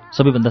छोराछोरी थिए।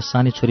 सबैभन्दा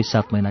सानी छोरी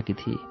 7 महिनाकी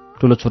थिए।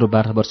 ठुलो छोरो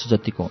 12 वर्ष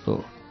जतिको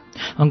हुँदो।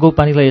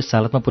 अङ्गौपानीलाई यस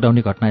हालतमा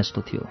पुर्याउने घटना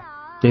यस्तो थियो।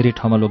 धेरै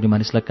ठाउँमा लोग्ने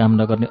मानिसलाई काम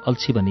नगर्ने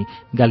अल्छी भनी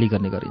गाली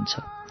गर्ने गरिन्छ,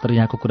 तर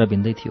यहाँको कुरा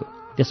भिन्दै थियो।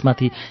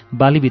 त्यसमाथि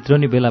बाली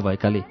भित्राउने बेला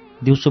भएकाले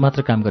दिउँसो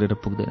मात्र काम गरेर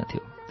पुग्दैन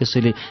थियो।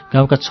 त्यसैले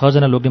गाउँका 6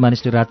 जना लोग्ने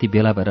मानिसले राति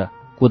बेला भएर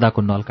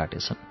कोदाको नल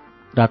काटेछन्।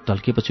 रात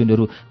ढल्किएपछि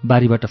उनीहरू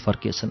बारीबाट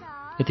फर्किएछन्।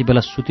 यति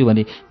बेला सुत्यो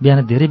भने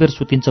बिहान धेरै बेर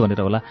सुतिन्छ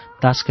भनेर होला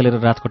तास खेलेर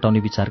रात कटाउने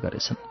विचार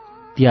गरेछन्।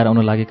 तिहार आउन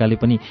लागेकाले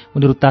पनि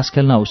उनीहरू तास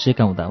खेल्न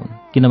औँसेका हुँदा हुन्,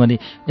 किनभने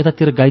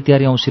यतातिर गाई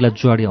तिहारे औँसीलाई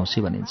जुवाडी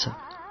औँसी भनिन्छ।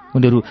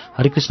 उनीहरू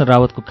हरिकृष्ण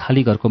रावतको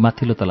खाली घरको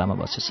माथिल्लो तलामा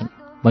बसेछन्।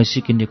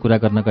 भैँसी किन्ने कुरा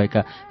गर्न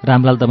गएका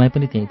रामलाल दमाई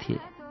पनि त्यहीँ थिए।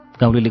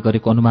 गाउँलेले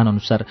गरेको अनुमान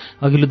अनुसार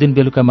अघिल्लो दिन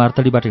बेलुका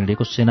मार्तडीबाट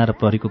हिँडेको सेना र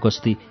प्रहरीको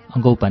गस्ती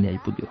अङ्गौपानी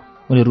आइपुग्यो।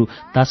 उनीहरू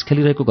तास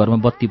खेलिरहेको घरमा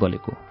बत्ती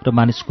बलेको र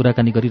मानिस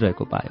कुराकानी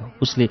गरिरहेको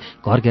पायो। उसले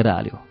घर घेर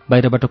हाल्यो।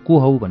 बाहिरबाट को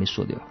हौ भनी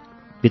सोध्यो।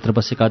 भित्र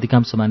बसेका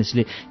अधिकांश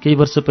मानिसले केही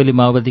वर्ष पहिले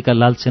माओवादीका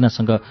लाल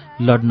सेनासँग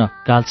लड्न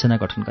काल सेना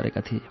गठन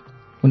गरेका थिए।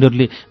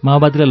 उनीहरूले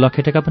माओवादीलाई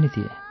लखेटेका पनि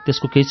थिए।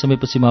 त्यसको केही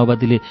समयपछि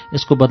माओवादीले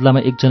यसको बदलामा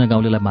एकजना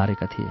गाउँलेलाई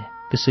मारेका थिए।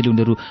 त्यसैले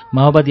उनीहरू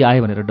माओवादी आए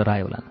भनेर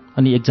डराए होलान्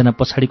अनि एकजना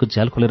पछाडिको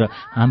झ्याल खोलेर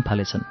हाम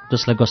फालेछन्,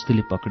 जसलाई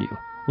गस्तीले पक्रियो।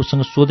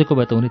 उसँग सोधेको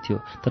भए त हुने थियो,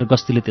 तर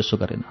गस्तीले त्यसो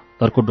गरेन।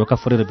 घरको ढोका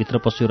फोरेर भित्र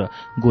पस्यो र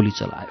गोली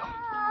चलायो।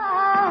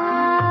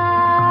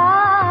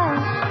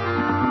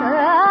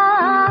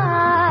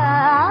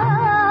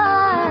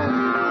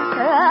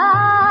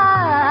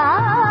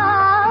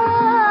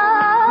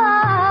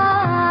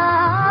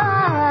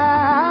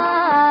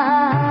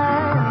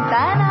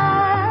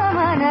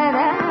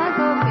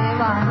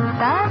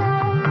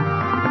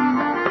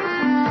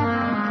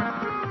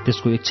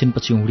 त्यसको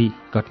एकछिनपछि हुडी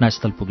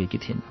घटनास्थल पुगेकी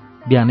थिइन्।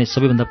 बिहानै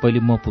सबैभन्दा पहिले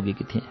म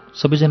पुगेकी थिएँ।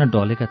 सबैजना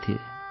डलेका थिए।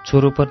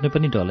 छोरो पर्ने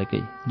पनि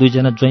डलेकै, 2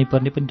 जना ज्वाइँ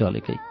पर्ने पनि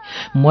डलेकै।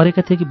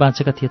 मरेका थिए कि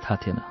बाँचेका थिए थाहा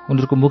थिएन।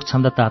 उनीहरूको मुख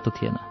छाम्दा तातो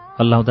थिएन,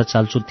 हल्लाउँदा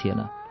चालचुल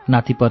थिएन।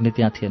 नाति पर्ने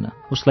त्यहाँ थिएन।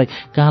 उसलाई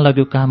कहाँ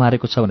लग्यो, कहाँ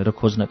मारेको छ भनेर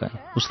खोज्न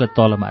गएँ। उसलाई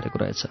तल मारेको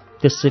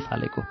रहेछ, त्यसै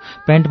फालेको।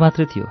 प्यान्ट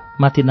मात्रै थियो,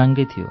 माथि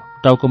नाङ्गै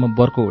थियो। टाउकोमा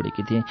बर्को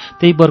ओढेकी थिएँ,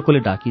 त्यही बर्कोले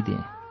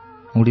ढाकिदिएँ।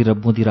 हुडी र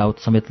बुँदी राउत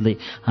समेतले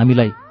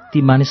हामीलाई ती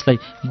मानिसलाई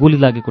गोली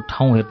लागेको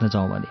ठाउँ हेर्न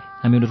जाउँ भने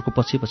हामी उनीहरूको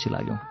पछि पछि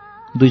लाग्यौँ।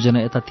 2 जना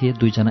यता थिए,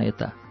 2 जना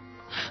यता।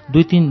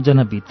 2-3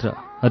 जना भित्र।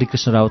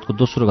 हरिकृष्ण रावतको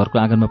दोस्रो घरको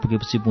आँगनमा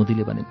पुगेपछि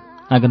बुँदीले भनिन्,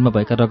 आँगनमा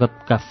भएका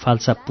रगतका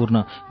फाल्सा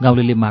पूर्ण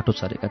गाउँलेले माटो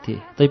छरेका थिए,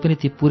 तैपनि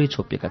ती पुरै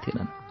छोपिएका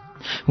थिएनन्।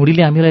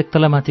 हुडीले हामीलाई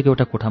एकतला माथिको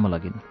एउटा कोठामा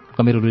लगिन्।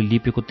 कमेरोले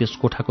लिपेको त्यस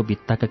कोठाको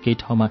भित्ताका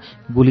केही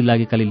ठाउँमा गोली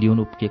लागेकाले लिउन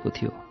उप्किएको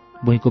थियो।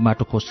 भुइँको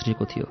माटो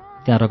खोस्रिएको थियो।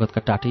 त्यहाँ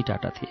रगतका टाटै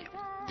टाटा थिए।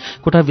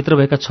 कोठाभित्र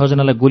भएका 6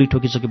 जनालाई गोली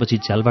ठोकिसकेपछि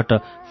झ्यालबाट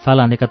फाल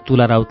हानेका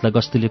तुला राउतलाई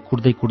गस्तीले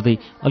कुट्दै कुट्दै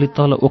अलि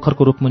तल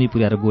ओखरको रुखमुनि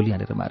पुर्याएर गोली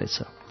हानेर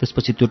मारेछ।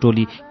 त्यसपछि त्यो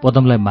टोली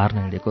पदमलाई मार्न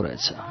हिँडेको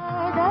रहेछ।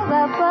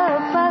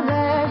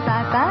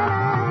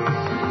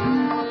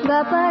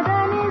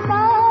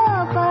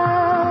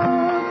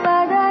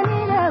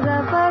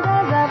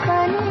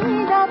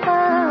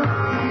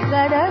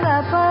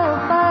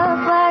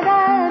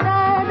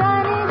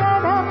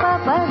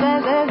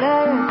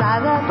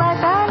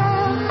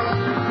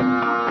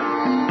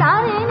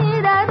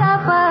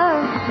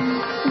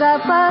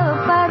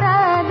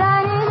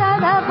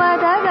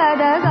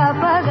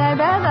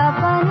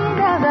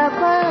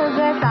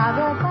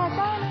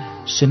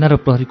 सेना र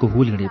प्रहरीको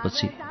हुल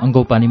हिँडेपछि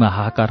अङ्गौपानीमा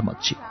हाहाकार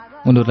मच्चियो।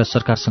 उनीहरूलाई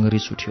सरकारसँग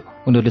रिस उठ्यो।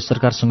 उनीहरूले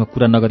सरकारसँग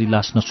कुरा नगरी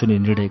लास नसुने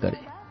निर्णय गरे।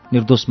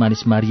 निर्दोष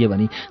मानिस मारिए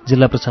भने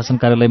जिल्ला प्रशासन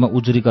कार्यालयमा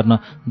उजुरी गर्न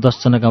 10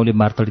 जना गाउँले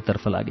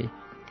मार्तडीतर्फ लागे।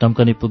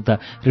 धम्कने पुग्दा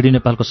रेडियो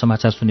नेपालको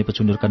समाचार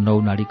सुनेपछि उनीहरूका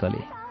 9 नाडी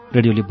गले।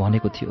 रेडियोले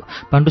भनेको थियो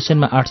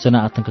पाण्डुसेनमा 8 जना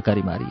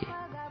आतंककारी मारिए।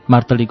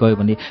 मार्तडी गयो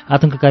भने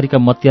आतंककारीका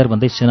मत्यार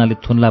भन्दै सेनाले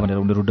थुन्ला भनेर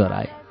उनीहरू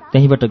डराए।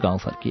 त्यहीँबाट गाउँ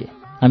फर्किए।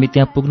 हामी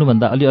त्यहाँ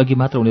पुग्नुभन्दा अलि अघि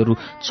मात्र उनीहरू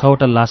 6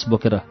 वटा लास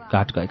बोकेर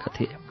घाट गएका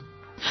थिए।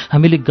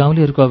 हामीले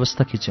गाउँलेहरूको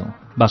अवस्था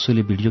खिच्यौँ।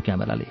 बासुले भिडियो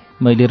क्यामेराले,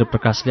 मैले र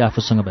प्रकाशले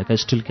आफूसँग भएका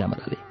स्टिल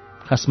क्यामेराले।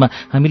 खासमा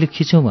हामीले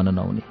खिच्यौँ भन्न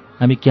नहुने।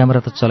 हामी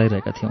क्यामेरा त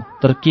चलाइरहेका थियौँ,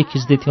 तर के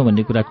खिच्दै थियौँ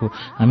भन्ने कुराको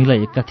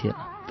हामीलाई एक्का थिएन।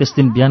 त्यस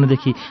दिन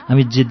बिहानदेखि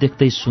हामी जे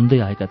देख्दै सुन्दै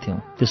आएका थियौँ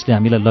त्यसले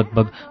हामीलाई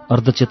लगभग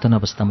अर्धचेतन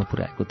अवस्थामा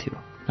पुर्याएको थियो।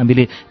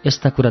 हामीले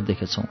यस्ता कुरा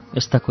देखेछौँ,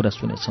 यस्ता कुरा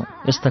सुनेछौँ,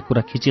 यस्ता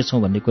कुरा खिचेछौँ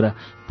भन्ने कुरा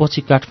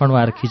पछि काठमाडौँ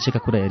आएर खिचेका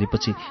कुरा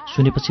हेरेपछि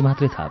सुनेपछि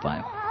मात्रै थाहा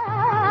पायौँ।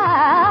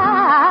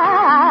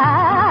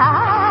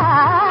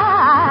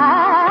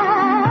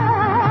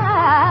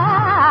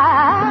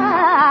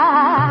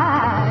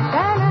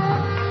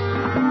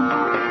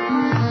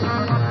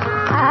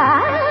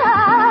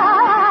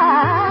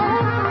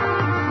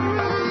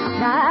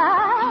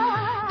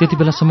 त्यति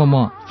बेलासम्म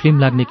म फिल्म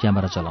लाग्ने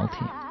क्यामेरा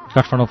चलाउँथेँ।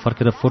 काठमाडौँ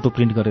फर्केर फोटो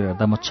प्रिन्ट गरेर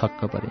हेर्दा म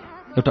छक्क परेँ।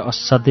 एउटा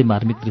असाध्यै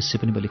मार्मिक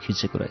दृश्य पनि मैले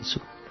खिचेको रहेछु।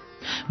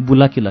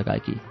 बुलाकी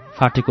लगाएकी,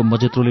 फाटेको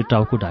मजेत्रोले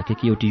टाउको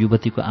ढाकेकी एउटी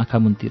युवतीको आँखा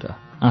मुन्तिर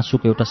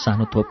आँसुको एउटा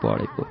सानो थोप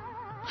अडेको।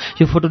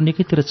 यो फोटो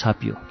निकैतिर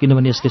छापियो,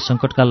 किनभने यसले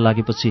सङ्कटकाल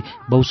लागेपछि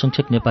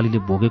बहुसङ्ख्यक नेपालीले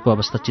भोगेको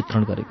अवस्था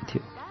चित्रण गरेको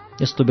थियो।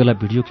 यस्तो बेला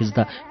भिडियो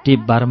खिच्दा टेप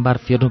बारम्बार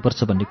फेर्नुपर्छ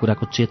भन्ने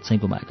कुराको चेत चाहिँ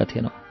गुमाएका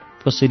थिएनौँ।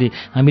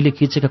 कसैले हामीले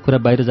खिचेका कुरा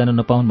बाहिर जान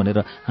नपाउन् भनेर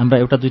हाम्रा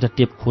 1-2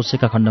 टेप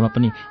खोसेका खण्डमा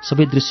पनि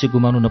सबै दृश्य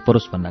गुमाउनु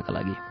नपरोस् भन्नका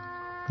लागि।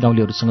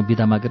 गाउँलेहरूसँग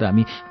बिदा मागेर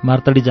हामी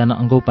मार्तडी जान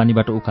अङ्गौ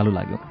पानीबाट उकालो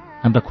लाग्यौँ।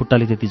 हाम्रा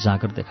खुट्टाले त्यति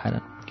जाँगर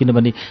देखाएनन्,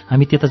 किनभने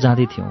हामी त्यता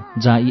जाँदै थियौँ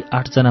जहाँ यी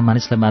 8 जना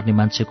मानिसलाई मार्ने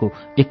मान्छेको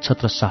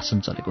एकछत्र शासन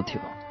चलेको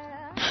थियो।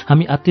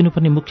 हामी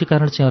आत्तिनुपर्ने मुख्य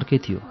कारण चाहिँ अर्कै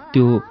थियो।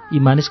 त्यो यी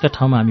मानिसका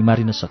ठाउँमा हामी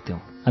मारिन सक्थ्यौँ।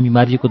 हामी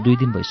मारिएको 2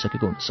 दिन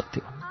भइसकेको हुन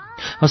सक्थ्यो।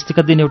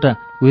 अस्तिका दिन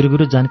एउटा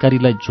विरुविरु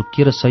जानकारीलाई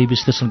झुक्किएर सही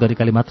विश्लेषण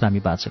गरेकाले मात्र हामी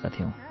बाँचेका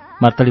थियौँ।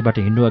 मार्तडीबाट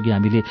हिँड्नु अघि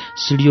हामीले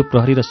सिडिओ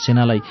प्रहरी र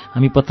सेनालाई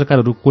हामी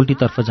पत्रकारहरू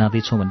कोल्टीतर्फ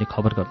जाँदैछौँ भन्ने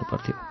खबर गर्नु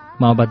पर्थ्यो।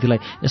 माओवादीलाई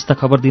यस्ता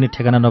खबर दिने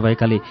ठेगाना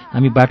नभएकाले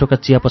हामी बाटोका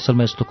चिया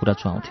पसलमा यस्तो कुरा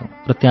चुहाउँथ्यौँ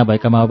र त्यहाँ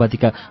भएका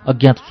माओवादीका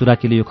अज्ञात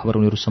चुराकीले यो खबर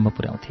उनीहरूसम्म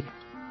पुर्याउँथे।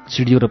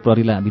 सिडिओ र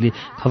प्रहरीलाई हामीले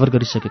खबर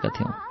गरिसकेका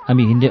थियौँ।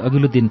 हामी हिँड्ने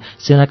अघिल्लो दिन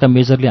सेनाका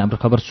मेजरले हाम्रो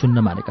खबर सुन्न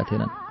मानेका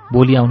थिएनन्।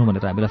 भोलि आउनु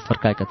भनेर हामीलाई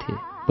फर्काएका थिए।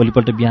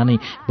 भोलिपल्ट बिहानै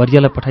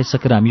बरियालाई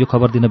पठाइसकेर हामी यो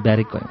खबर दिन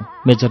ब्यारेक गयौँ।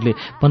 मेजरले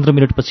 15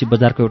 मिनटपछि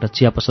बजारको एउटा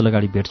चिया पसल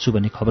अगाडि भेट्छु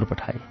भन्ने खबर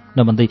पठाए।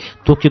 नभन्दै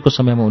तोकिएको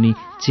समयमा उनी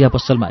चिया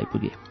पसलमा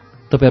आइपुगे।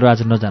 तपाईहरू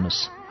आज नजानुस्,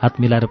 हात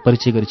मिलाएर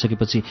परिचय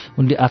गरिसकेपछि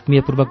उनले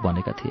आत्मीयपूर्वक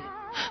भनेका थिए।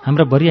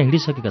 हाम्रा बरिया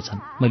हिँडिसकेका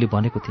छन्, मैले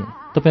भनेको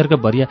थिएँ। तपाईँहरूका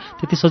बरिया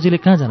त्यति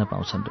सजिलै कहाँ जान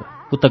पाउँछन् र?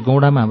 उता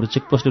गौडामा हाम्रो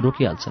चेकपोस्टले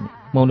रोकिहाल्छ नि।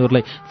 म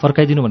उनीहरूलाई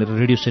फर्काइदिनु भनेर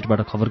रेडियो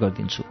सेटबाट खबर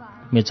गरिदिन्छु,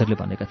 मेजरले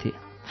भनेका थिए।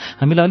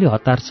 हामीलाई अलि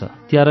हतार छ,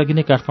 तिहार अघि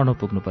नै काठमाडौँ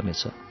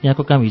पुग्नुपर्नेछ।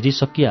 यहाँको काम हिजै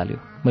सकिहाल्यो,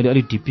 मैले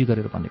अलि ढिप्पी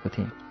गरेर भनेको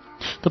थिएँ।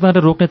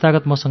 तपाईँहरूलाई रोक्ने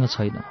तागत मसँग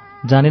छैन।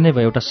 जाने नै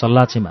भए एउटा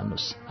सल्लाह चाहिँ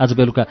मान्नुहोस्, आज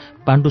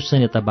बेलुका पाण्डु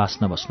सेन यता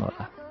बाँच्न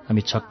बस्नुहोला।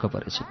 हामी छक्क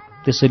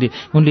परेछौँ।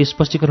 त्यसैले उनले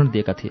स्पष्टीकरण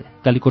दिएका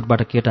थिए,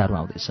 कालीकोटबाट केटाहरू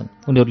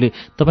आउँदैछन्, उनीहरूले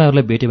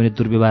तपाईँहरूलाई भेट्यो भने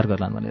दुर्व्यवहार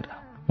गर्लान् भनेर।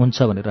 हुन्छ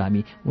भनेर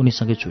हामी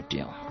उनीसँगै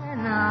छुट्यौँ।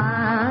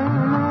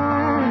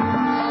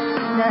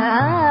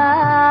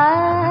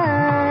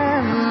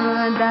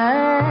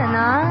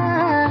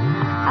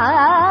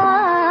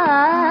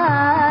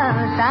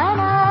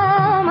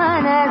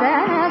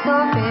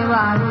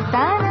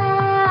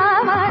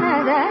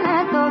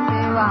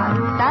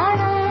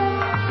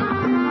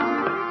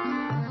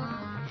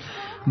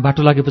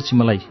 बाटो लागेपछि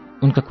मलाई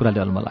उनका कुराले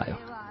अल्मलायो।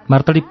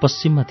 मार्तडी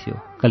पश्चिममा थियो,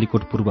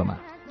 कालीकोट पूर्वमा।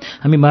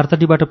 हामी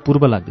मार्तडीबाट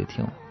पूर्व लाग्दै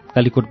थियौँ।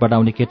 कालीकोटबाट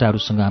आउने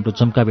केटाहरूसँग हाम्रो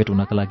जम्का भेट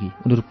हुनका लागि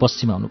उनीहरू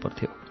पश्चिम आउनु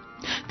पर्थ्यो।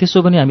 त्यसो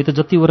भने हामी त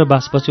जति वर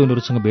बास बस्यो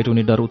उनीहरूसँग भेट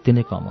हुने डर उति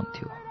नै कम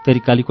हुन्थ्यो।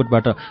 फेरि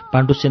कालीकोटबाट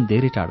पाण्डुसेन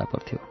धेरै टाढा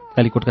पर्थ्यो।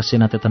 कालीकोटका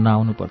सेना त्यता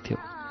नआउनु पर्थ्यो।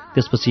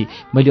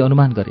 त्यसपछि मैले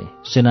अनुमान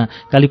गरेँ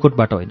सेना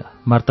कालीकोटबाट होइन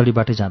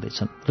मार्तडीबाटै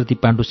जाँदैछन् र ती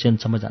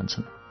पाण्डुसेनसम्म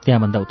जान्छन्,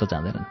 त्यहाँभन्दा उता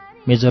जाँदैनन्।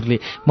 मेजरले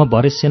म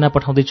भरे सेना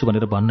पठाउँदैछु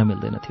भनेर भन्न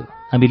मिल्दैन थियो।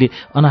 हामीले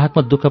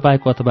अनाहकमा दुःख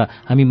पाएको अथवा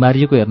हामी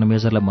मारिएको हेर्न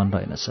मेजरलाई मन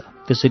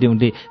रहेनछ। त्यसैले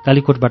उनले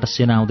कालीकोटबाट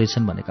सेना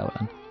आउँदैछन् भनेका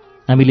होलान्।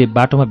 हामीले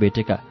बाटोमा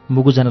भेटेका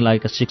मुगु जान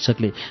लागेका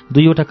शिक्षकले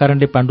 2वटा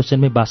कारणले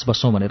पाण्डुसेनमै बास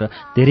बसौँ भनेर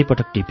धेरै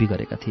पटक टिप्पी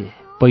गरेका थिए।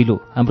 पहिलो,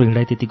 हाम्रो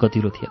हिँडाइ त्यति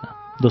गतिलो थिएन।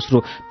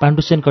 दोस्रो,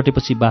 पाण्डुसेन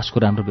कटेपछि बासको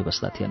राम्रो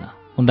व्यवस्था थिएन।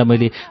 उनलाई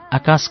मैले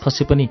आकाश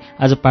खसे पनि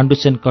आज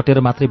पाण्डुसेन कटेर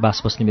मात्रै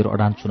बास बस्ने मेरो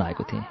अडान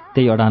चुनाएको थिएँ।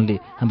 त्यही अडानले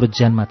हाम्रो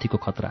ज्यानमाथिको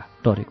खतरा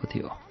टरेको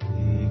थियो।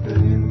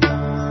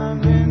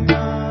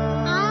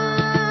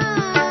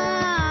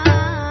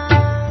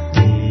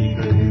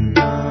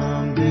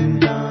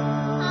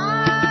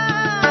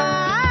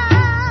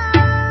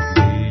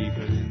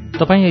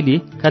 तपाईँ अहिले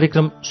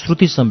कार्यक्रम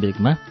श्रुति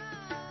सम्वेगमा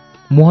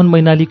मोहन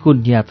मैनालीको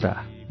नियात्रा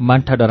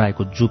मान्ठा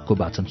डराएको जुगको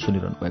वाचन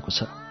सुनिरहनु भएको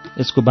छ।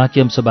 यसको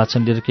बाँकी अंश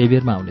वाचन लिएर केही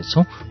बेरमा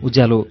आउनेछौँ।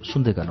 उज्यालो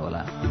सुन्दै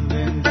गर्नुहोला।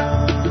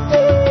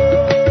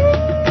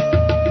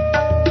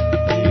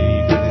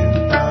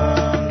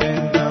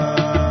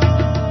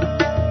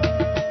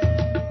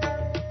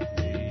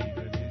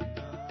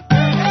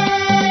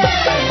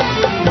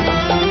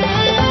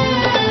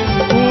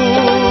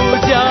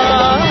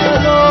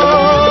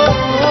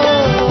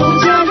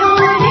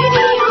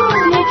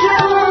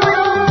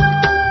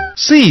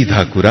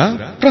 सीधा कुरा,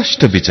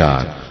 प्रश्न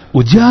विचार,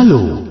 उज्यालो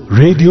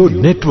रेडियो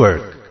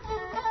नेटवर्क।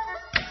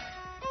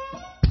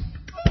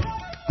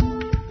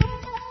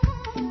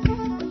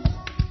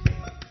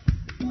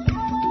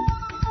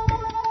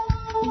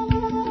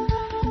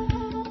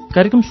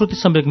 कार्यक्रम श्रुति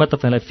सम्वेगमा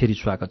तपाईंलाई फेरि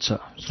स्वागत छ।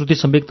 श्रुति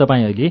सम्वेग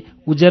तपाईं अहिले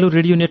उज्यालो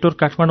रेडियो नेटवर्क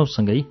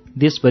काठमाडौँसँगै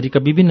देशभरिका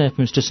विभिन्न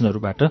एफएम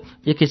स्टेशनहरूबाट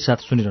एकैसाथ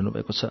सुनिरहनु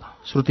भएको छ।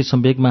 श्रुति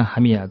सम्वेगमा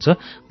हामी आज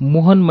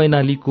मोहन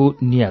मैनालीको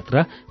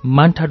नियात्रा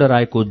मान्ठा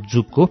डराएको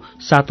जुगको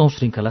 7औं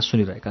श्रृंखला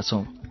सुनिरहेका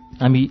छौं।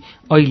 हामी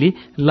अहिले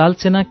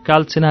लालसेना,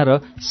 कालसेना र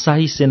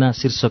शाही सेना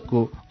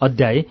शीर्षकको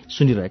अध्याय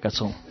सुनिरहेका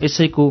छौं।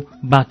 यसैको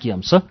बाँकी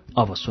अंश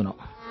अब सुनौं।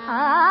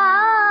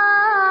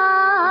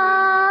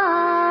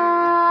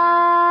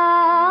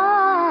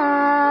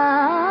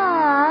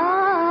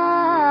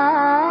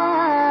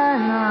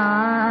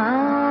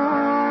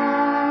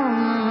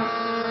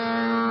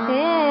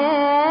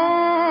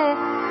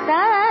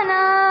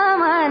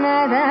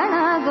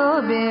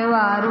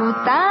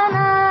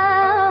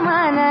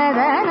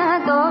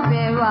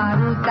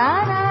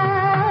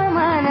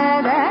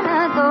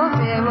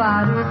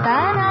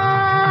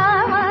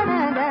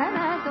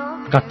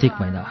 कार्तिक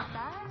महिना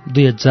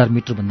 2000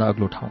 मिटरभन्दा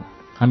अग्लो ठाउँ।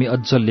 हामी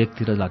अझ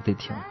लेकतिर लाग्दै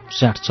थियौं।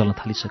 स्याट चल्न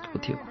थालिसकेको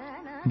थियो।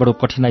 बडो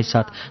कठिनाई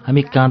साथ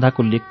हामी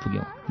काँधाको लेक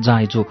पुग्यौं, जहाँ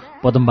हिजो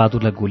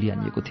पदमबहादुरलाई गोली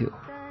हानिएको थियो।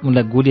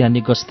 उनलाई गोली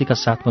हान्ने गस्तीका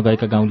साथमा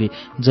गएका गाउँले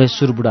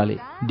जयसुर बुढाले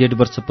 1.5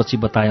 वर्षपछि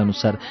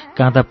बताएअनुसार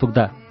काँदा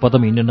पुग्दा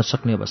पदम हिँड्न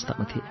नसक्ने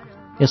अवस्थामा थिए।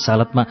 यस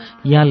हालतमा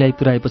यहाँ ल्याइ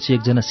पुर्याएपछि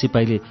एकजना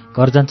सिपाहीले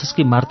घर जान्छस्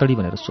कि मार्तडी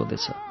भनेर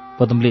सोधेछ।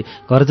 पदमले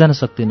घर जान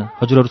सक्दिन,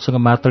 हजुरहरूसँग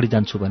मार्तडी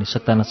जान्छु भनी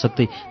सक्दा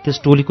नसक्दै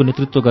त्यस टोलीको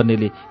नेतृत्व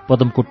गर्नेले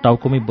पदमको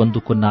टाउकोमै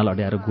बन्दुकको नाल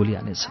अड्याएर गोली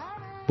हानेछ।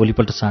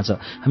 भोलिपल्ट साँझ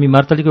हामी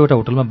मार्तडीको एउटा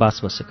होटलमा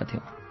बास बसेका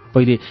थियौँ।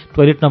 पहिले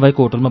टोयलेट नभएको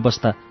होटलमा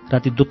बस्दा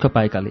राति दुःख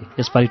पाएकाले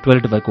यसपालि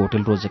टोयलेट भएको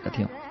होटल रोजेका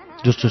थियौँ।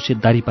 झुसझुसी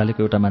दारी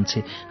पालेको एउटा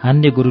मान्छे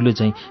हान्ने गोरुले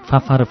झैँ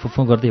फाँफा र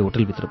फुफुँ गर्दै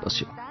होटलभित्र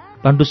बस्यो।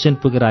 पाण्डुसेन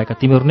पुगेर आएका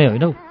तिमीहरू नै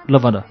होइनौ, ल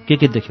भन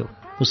के देख्यौ,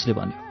 उसले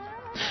भन्यो।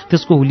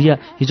 त्यसको हुलिया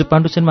हिजो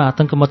पाण्डुसेनमा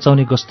आतंक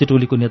मचाउने गस्ती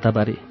टोलीको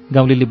नेताबारे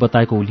गाउँलेले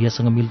बताएको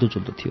हुलियासँग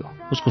मिल्दोजुल्दो थियो।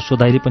 उसको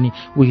सोधाइले पनि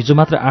ऊ हिजो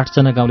मात्र 8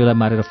 जना गाउँलेलाई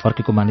मारेर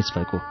फर्केको मानिस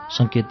भएको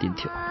सङ्केत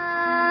दिन्थ्यो।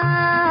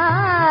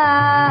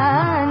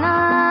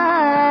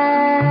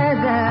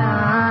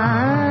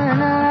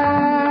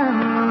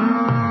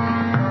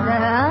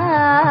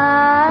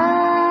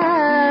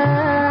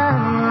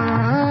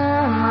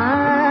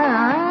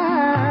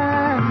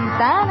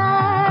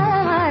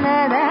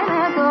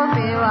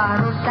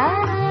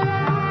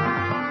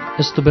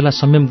 यस्तो बेला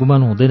संयम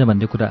गुमाउनु हुँदैन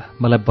भन्ने कुरा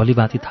मलाई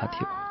भलीभाँति थाहा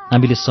थियो।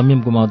 हामीले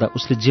संयम गुमाउँदा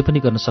उसले जे पनि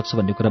गर्न सक्छ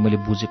भन्ने कुरा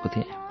मैले बुझेको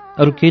थिएँ।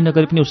 अरू केही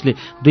नगरे पनि उसले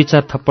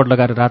 2-4 थप्पड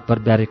लगाएर रातभर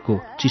ब्यारेकको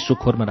चिसो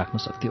खोरमा राख्न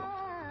सक्थ्यो।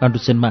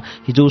 पाण्डुसेनमा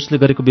हिजो उसले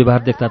गरेको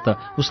व्यवहार देख्दा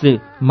त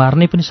उसले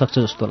मार्नै पनि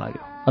सक्छ जस्तो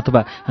लाग्यो, अथवा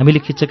हामीले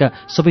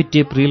खिचेका सबै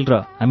टेप रिल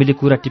र हामीले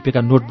कुरा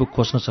टिपेका नोटबुक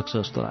खोज्न सक्छ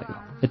जस्तो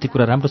लाग्यो। यति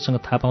कुरा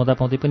राम्रोसँग थाहा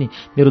पाउँदै पनि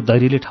मेरो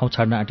धैर्यले ठाउँ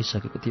छाड्न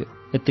आँटिसकेको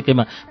थियो।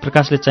 यत्तिकैमा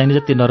प्रकाशले चाहिने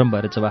जति नरम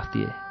भएर जवाफ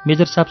दिए,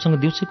 मेजर साहबसँग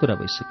दिउँसै कुरा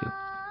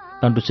भइसक्यो।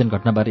 पाण्डुसेन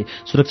घटनाबारे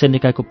सुरक्षा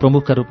निकायको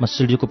प्रमुखका रूपमा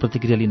सिडिओको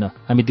प्रतिक्रिया लिन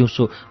हामी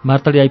दिउँसो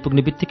मार्तडी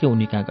आइपुग्ने बित्तिकै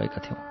उनी कहाँ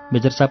गएका थियौँ।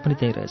 मेजर साहब पनि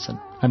त्यहीँ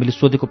रहेछन्। हामीले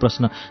सोधेको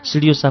प्रश्न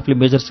सिडिओ साहबले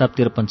मेजर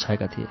साहबतिर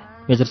पन्छाएका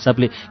थिए। मेजर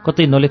साहबले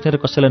कतै नलेख्ने र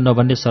कसैलाई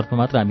नभन्ने शर्तमा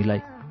मात्र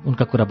हामीलाई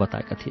उनका कुरा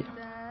बताएका थिए।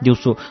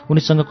 दिउँसो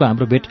उनीसँगको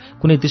हाम्रो भेट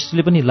कुनै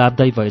दृष्टिले पनि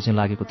लाभदायी भए चाहिँ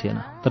लागेको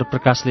थिएन, तर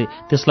प्रकाशले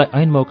त्यसलाई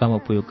ऐन मौकामा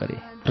उपयोग गरे।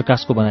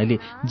 प्रकाशको भनाइले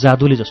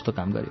जादुले जस्तो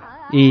काम गर्यो।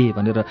 ए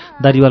भनेर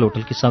दारीवाल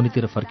होटलकी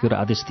साउनीतिर फर्कियो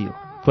र आदेश दियो,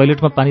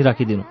 टोयलेटमा पानी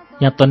राखिदिनु,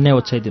 यहाँ तन्या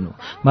ओछ्याइदिनु,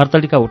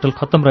 मार्तडीका होटल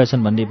खत्तम रहेछन्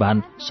भन्ने भान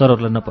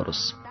सरहरूलाई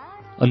नपरोस्।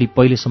 अलि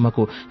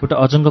पहिलेसम्मको एउटा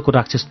अजङ्गको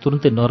राक्षस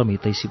तुरुन्तै नरम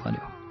हितैसी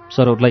भन्यो।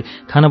 सरहरूलाई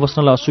खाना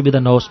बस्नलाई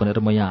असुविधा नहोस् भनेर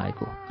म यहाँ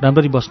आएको,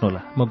 राम्ररी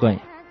बस्नुहोला, म गएँ।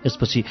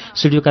 यसपछि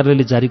सिडिओ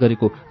कार्यालयले जारी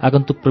गरेको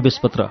आगन्तुक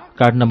प्रवेशपत्र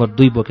कार्ड नम्बर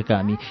 2 बोकेका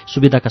हामी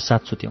सुविधाका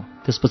साथ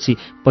सुत्यौँ।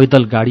 त्यसपछि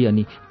पैदल गाडी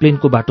अनि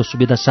प्लेनको बाटो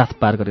सुविधा साथ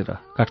पार गरेर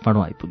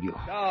काठमाडौँ आइपुग्यो।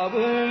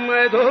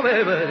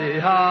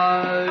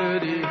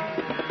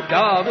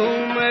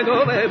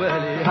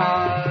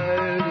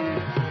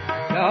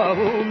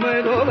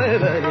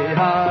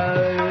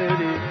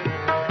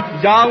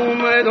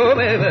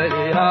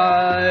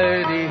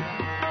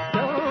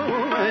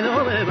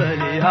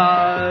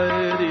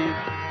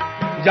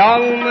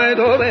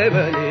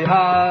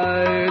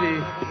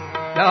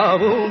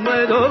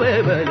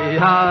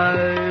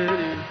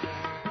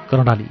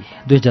 कर्णाली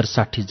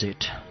 2060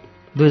 जेठ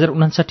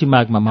 2059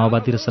 माघमा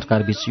माओवादी र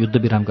सरकार बीच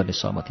युद्धविराम गर्ने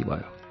सहमति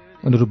भयो।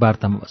 उनीहरू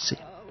वार्तामा बसे।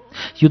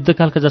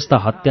 युद्धकालका जस्ता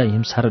हत्या,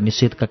 हिंसा र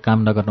निषेधका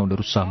काम नगर्न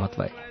उनीहरू सहमत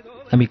भए।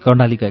 हामी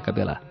कर्णाली गएका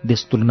बेला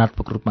देश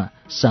तुलनात्मक रूपमा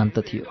शान्त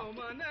थियो।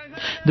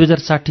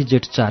 2060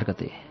 जेठ 4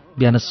 गते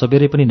बिहान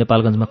सबेरै पनि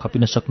नेपालगञ्जमा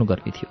खपिन सक्नु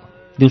गर्मी थियो।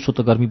 दिउँसो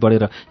त गर्मी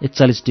बढेर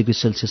 41 डिग्री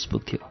सेल्सियस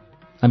पुग्थ्यो।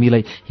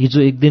 हामीलाई हिजो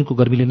एक दिनको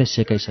गर्मीले नै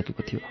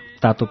सेकाइसकेको थियो।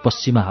 तातो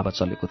पश्चिमा हावा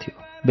चलेको थियो।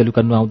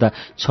 बेलुका नुहाउँदा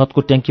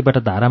छतको ट्याङ्कीबाट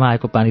धारामा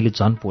आएको पानीले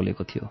झन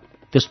पोलेको थियो।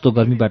 त्यस्तो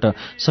गर्मीबाट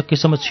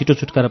सकेसम्म छिटो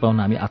छुटकारा पाउन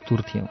हामी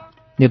आतुर थियौँ।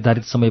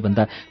 निर्धारित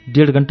समयभन्दा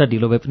 1.5 घण्टा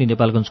ढिलो भए पनि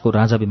नेपालगञ्जको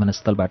राजा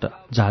विमानस्थलबाट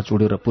जहाज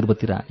उडेर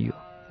पूर्वतिर आइयो,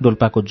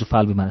 डोल्पाको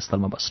जुफाल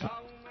विमानस्थलमा बस्न।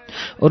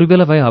 अरू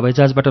बेला भए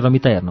हवाईजहाजबाट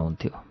रमिता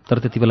हेर्नुहुन्थ्यो, तर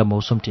त्यति बेला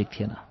मौसम ठिक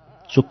थिएन।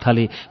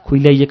 सुक्खाले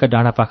खुइल्याइएका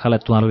डाँडा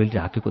पाखालाई तुवालोले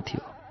ढाकेको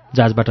थियो।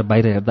 जहाजबाट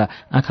बाहिर हेर्दा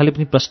आँखाले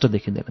पनि प्रष्ट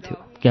देखिँदैन थियो।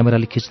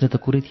 क्यामेराले खिच्ने त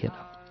कुरै थिएन।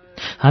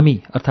 हामी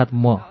अर्थात्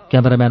म,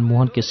 क्यामेराम्यान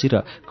मोहन केसी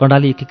र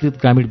कर्णाली एकीकृत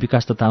ग्रामीण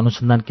विकास तथा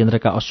अनुसन्धान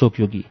केन्द्रका अशोक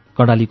योगी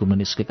कर्णाली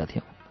घुम्न निस्केका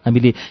थियौँ।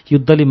 हामीले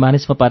युद्धले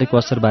मानिसमा पारेको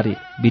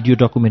असरबारे भिडियो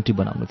डकुमेन्ट्री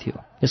बनाउनु थियो।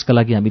 यसका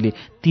लागि हामीले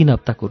 3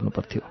 हप्ता कुर्नु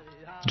पर्थ्यो।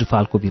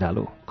 जुफालको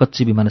बिरालो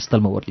कच्ची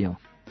विमानस्थलमा ओर्लियौँ।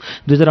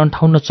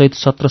 2058 चैत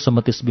 17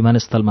 सम्म त्यस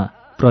विमानस्थलमा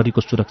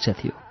प्रहरीको सुरक्षा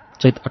थियो।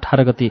 चैत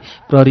 18 गते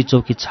प्रहरी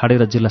चौकी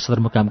छाडेर जिल्ला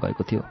सदरमुकाम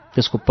गएको थियो।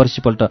 त्यसको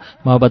पर्सिपल्ट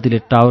माओवादीले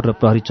टावर र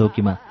प्रहरी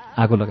चौकीमा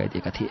आगो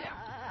लगाइदिएका थिए।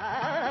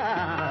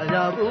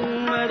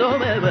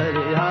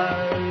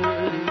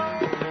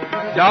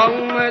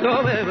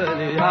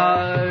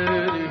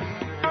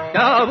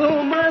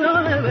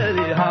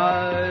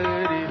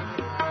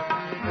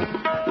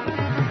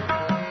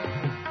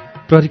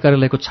 प्रहरी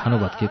कार्यालयको छानो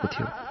भत्किएको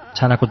थियो।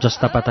 छानाको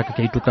जस्ता पाताका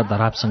केही टुक्रा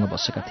धरापसँग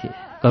बसेका थिए।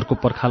 घरको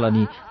पर्खाल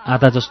अनि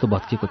आधा जस्तो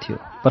भत्किएको थियो।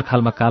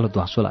 पर्खालमा कालो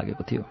ध्वाँसो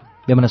लागेको थियो।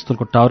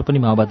 विमानस्थलको टावर पनि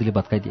माओवादीले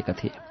भत्काइदिएका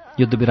थिए।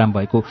 युद्धविराम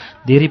भएको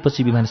धेरै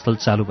पछि विमानस्थल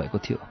चालु भएको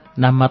थियो।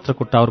 नाम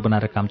मात्रको टावर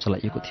बनाएर काम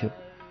चलाइएको थियो।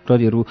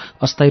 प्रहरीहरू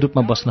अस्थायी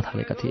रूपमा बस्न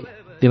थालेका थिए।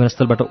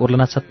 विमानस्थलबाट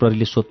ओर्लनासाथ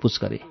प्रहरीले सोधपुछ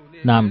गरे।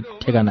 नाम,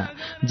 ठेगाना,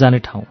 जाने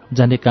ठाउँ,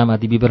 जाने काम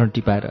आदि विवरण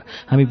टिपाएर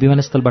हामी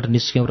विमानस्थलबाट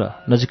निस्क्यौँ र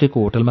नजिकैको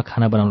होटलमा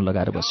खाना बनाउन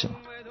लगाएर बस्यौँ।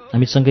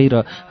 हामीसँगै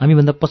र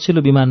हामीभन्दा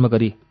पछिल्लो विमानमा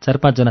गरी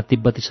 4-5 जना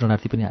तिब्बती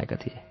शरणार्थी पनि आएका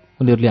थिए।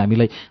 उनीहरूले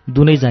हामीलाई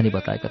दुनै जाने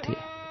बताएका थिए,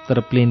 तर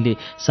प्लेनले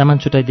सामान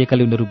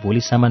छुटाइदिएकाले उनीहरू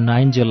भोलि सामान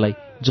नआइन्जेललाई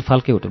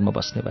जुफालकै होटलमा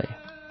बस्ने भए।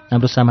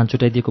 हाम्रो सामान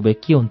छुटाइदिएको भए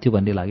के हुन्थ्यो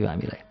भन्ने लाग्यो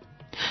हामीलाई।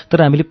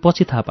 तर हामीले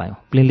पछि थाहा पायौँ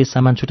प्लेनले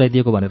सामान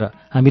छुटाइदिएको भनेर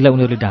हामीलाई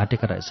उनीहरूले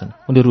ढाँटेका रहेछन्।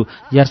 उनीहरू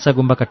यार्सा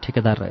गुम्बाका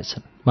ठेकेदार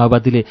रहेछन्।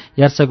 माओवादीले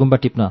यार्सा गुम्बा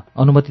टिप्न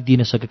अनुमति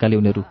दिन सकेकाले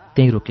उनीहरू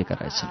त्यहीँ रोकेका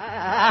रहेछन्।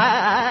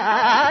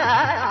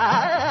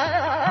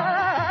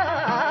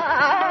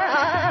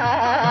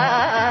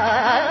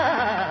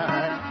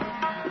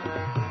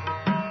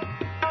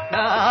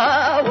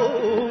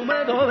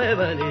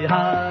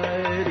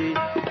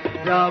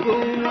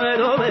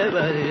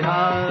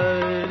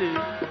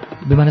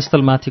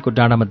 विमानस्थल माथिको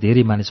डाँडामा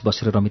धेरै मानिस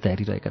बसेर रमिता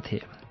हेरिरहेका थिए।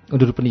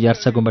 उनीहरू पनि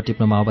यार्सा गुम्बा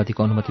टिप्न माओवादीको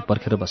अनुमति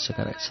पर्खेर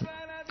बसेका रहेछन्।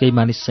 केही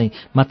मानिस चाहिँ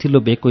माथिल्लो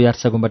भेगको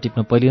यार्सा गुम्बा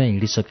टिप्न पहिले नै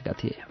हिँडिसकेका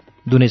थिए।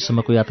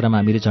 दुनैसम्मको यात्रामा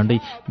हामीले झण्डै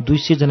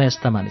 200 जना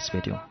यस्ता मानिस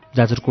भेट्यौँ।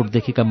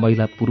 जाजरकोटदेखिका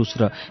महिला, पुरुष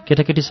र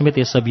केटाकेटी समेत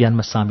यस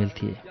अभियानमा सामेल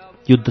थिए।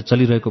 युद्ध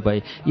चलिरहेको भए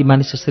यी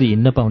मानिस यसरी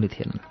हिँड्न पाउने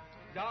थिएनन्।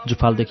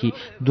 जुफालदेखि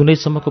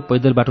दुनैसम्मको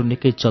पैदल बाटो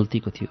निकै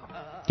चल्तीको थियो।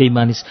 केही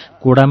मानिस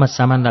घोडामा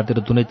सामान लादेर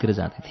दुनैतिर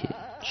जाँदै थिए।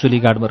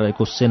 सुलीगाडमा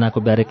रहेको सेनाको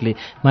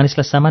ब्यारेकले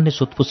मानिसलाई सामान्य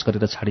सोधपुछ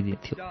गरेर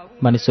छाडिदिन्थ्यो।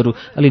 मानिसहरू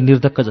अलि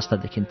निर्धक्क जस्ता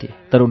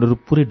देखिन्थे, तर उनीहरू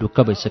पुरै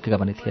ढुक्क भइसकेका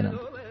भने थिएनन्।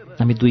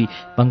 हामी दुई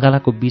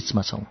बङ्गालाको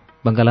बीचमा छौँ।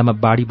 बङ्गालामा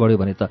बाढी बढ्यो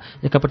भने त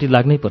एकापट्टि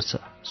लाग्नै पर्छ।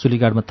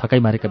 सुलीगाडमा थकाइ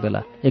मारेका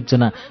बेला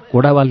एकजना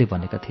घोडावालले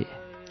भनेका थिए।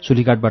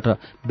 सुलीगाडबाट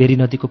बेरी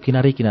नदीको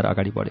किनारै किनार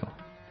अगाडि बढ्यौँ।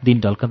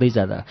 दिन ढल्कँदै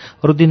जाँदा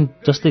अरू दिन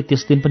जस्तै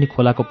त्यस दिन पनि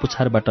खोलाको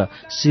पुछारबाट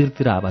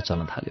शिरतिर हावा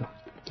चल्न थाल्यो।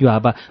 यो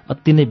हावा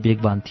अति नै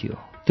वेगवान थियो।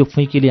 त्यो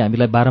फुइँकीले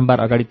हामीलाई बारम्बार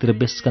अगाडितिर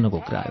बेस्कन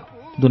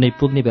घोक्रायो। दुनै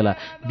पुग्ने बेला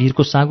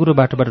भिरको साँगुरो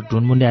बाटोबाट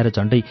ढुनमुन्याएर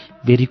झण्डै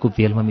बेरीको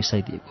भेलमा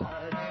मिसाइदिएको।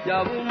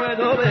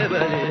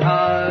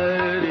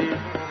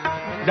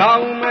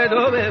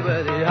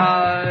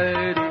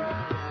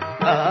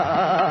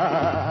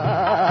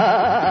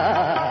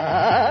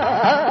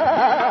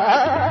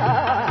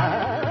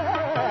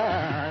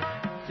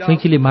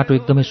 फुइँकीले माटो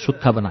एकदमै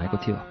सुक्खा बनाएको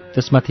थियो।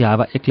 त्यसमाथि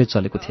हावा एक्लै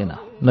चलेको थिएन।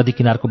 नदी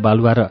किनारको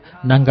बालुवा र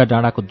नाङ्गा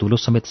डाँडाको धुलो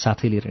समेत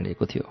साथै लिएर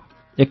हिँडेको थियो।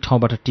 एक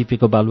ठाउँबाट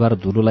टिपेको बालुवा र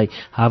धुलोलाई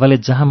हावाले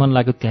जहाँ मन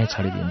लाग्यो त्यहीँ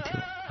छाडिदिन्थ्यो।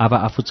 हावा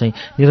आफू चाहिँ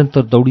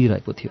निरन्तर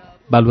दौडिरहेको थियो।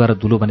 बालुवा र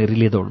धुलो भने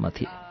रिले दौडमा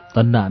थिए।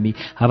 धन्न हामी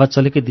हावा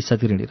चलेकै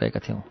दिशातिर हिँडिरहेका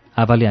थियौँ।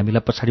 हावाले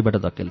हामीलाई पछाडिबाट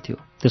धकेल्थ्यो।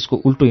 त्यसको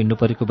उल्टो हिँड्नु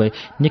परेको भए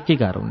निकै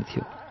गाह्रो हुने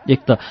थियो।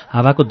 एक त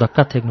हावाको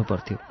धक्का थेक्नु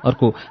पर्थ्यो,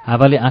 अर्को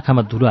हावाले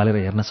आँखामा धुलो हालेर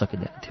हेर्न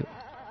सकिँदैन थियो।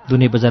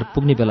 दुनै बजार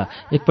पुग्ने बेला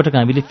एकपटक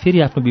हामीले फेरि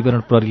आफ्नो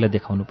विवरण प्रहरीलाई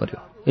देखाउनु पर्यो।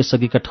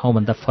 यसअघिका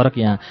ठाउँभन्दा फरक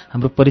यहाँ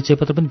हाम्रो परिचय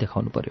पत्र पनि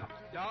देखाउनु पर्यो।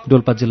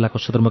 डोल्पा जिल्लाको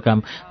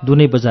सदरमुकाम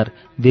दुनै बजार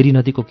बेरी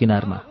नदीको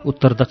किनारमा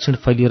उत्तर दक्षिण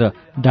फैलिएर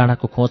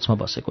डाँडाको खोचमा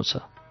बसेको छ।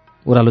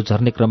 ओह्रालो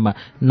झर्ने क्रममा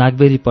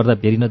नागबेरी पर्दा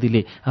बेरी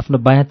नदीले आफ्नो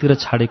बायाँतिर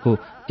छाडेको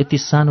यति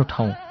सानो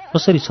ठाउँ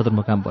कसरी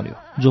सदरमुकाम बन्यो,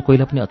 जो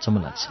कोहीलाई पनि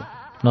अचम्म लाग्छ।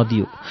 नदी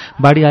हो।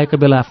 बाढी आएका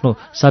बेला आफ्नो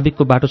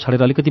साबिकको बाटो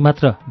छाडेर अलिकति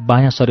मात्र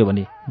बायाँ सर्यो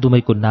भने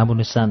दुमैको नामो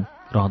निशान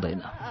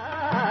रहँदैन।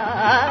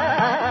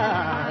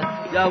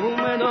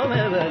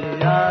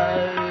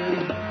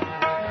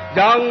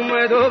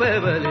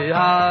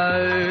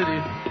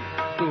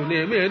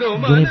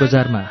 दुनै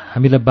बजारमा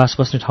हामीलाई बास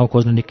बस्ने ठाउँ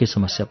खोज्न निकै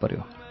समस्या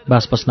पर्यो।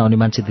 बास बस्न आउने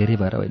मान्छे धेरै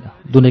भएर होइन,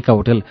 दुनैका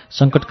होटल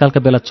सङ्कटकालका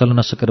बेला चल्न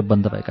नसकेर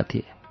बन्द भएका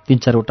थिए।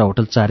 3-4वटा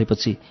होटल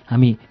चारेपछि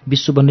हामी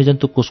विश्व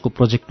वन्यजन्तु कोषको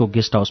प्रोजेक्टको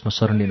गेस्ट हाउसमा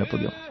शरण लिन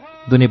पुग्यौँ।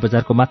 दुनै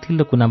बजारको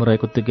माथिल्लो कुनामा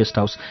रहेको त्यो गेस्ट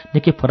हाउस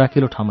निकै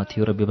फराकिलो ठाउँमा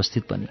थियो र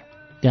व्यवस्थित पनि।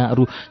 त्यहाँ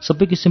अरू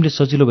सबै किसिमले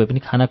सजिलो भए पनि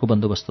खानाको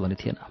बन्दोबस्त पनि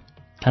थिएन।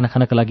 खाना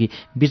खानका लागि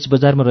बीच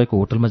बजारमा रहेको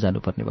होटलमा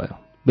जानुपर्ने भयो।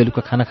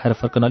 बेलुका खाना खाएर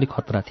फर्कन अलिक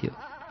खतरा थियो।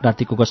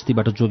 रातिको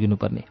गस्तीबाट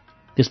जोगिनुपर्ने।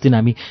 त्यस दिन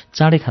हामी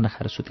चाँडै खाना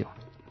खाएर सुत्यौँ।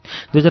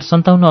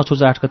 2057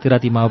 असोज 8 गते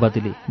राति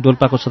माओवादीले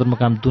डोल्पाको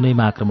सदरमुकाम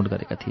दुनैमा आक्रमण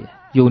गरेका थिए।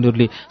 यो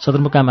उनीहरूले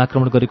सदरमुकाम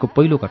आक्रमण गरेको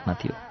पहिलो घटना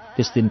थियो।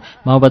 त्यस दिन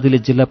माओवादीले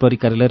जिल्ला प्रहरी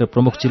कार्यालय र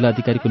प्रमुख जिल्ला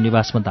अधिकारीको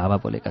निवासमा धावा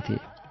बोलेका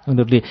थिए।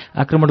 उनीहरूले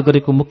आक्रमण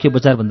गरेको मुख्य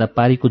बजारभन्दा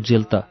पारीको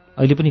जेल त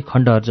अहिले पनि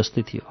खण्डहर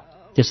जस्तै थियो।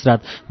 त्यस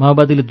रात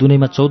माओवादीले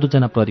दुनैमा 14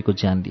 जना प्रहरीको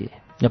ज्यान लिए।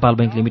 नेपाल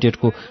बैंक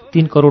लिमिटेडको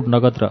 3 करोड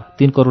नगद र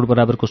 3 करोड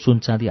बराबरको सुन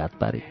चाँदी हात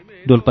पारे।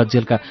 डोल्पा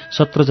जेलका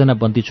 17 जना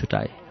बन्दी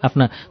छुटाए।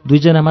 आफ्ना 2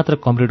 जना मात्र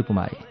कमरेड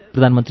गुमाए।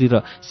 प्रधानमन्त्री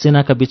र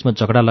सेनाका बीचमा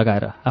झगडा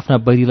लगाएर आफ्ना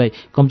बैरीलाई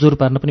कमजोर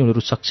पार्न पनि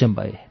उनीहरू सक्षम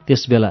भए।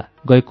 त्यस बेला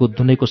गएको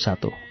दुनैको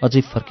सातो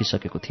अझै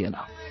फर्किसकेको थिएन।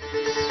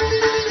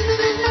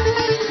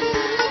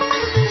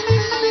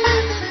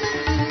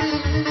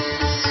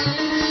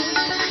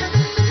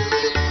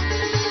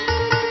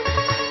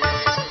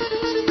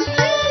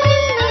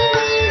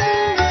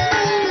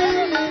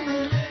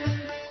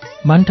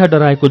 मान्ठा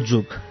डराएको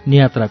जुग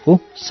नियात्राको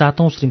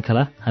 7औं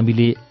श्रृङ्खला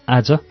हामीले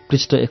आज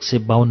पृष्ठ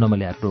 152मा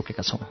ल्याएर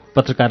रोकेका छौं।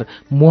 पत्रकार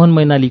मोहन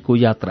मैनालीको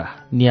यात्रा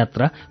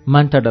नियात्रा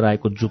मान्ठा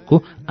डराएको जुगको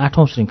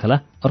 8औं श्रृङ्खला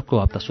अर्को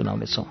हप्ता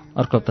सुनाउनेछौं।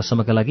 अर्को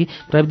हप्तासम्मका लागि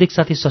प्राविधिक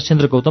साथी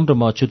सशेन्द्र गौतम र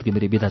म अच्युत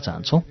घिमिरे बिदा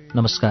चाहन्छौं।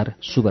 नमस्कार,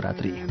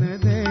 शुभरात्रि।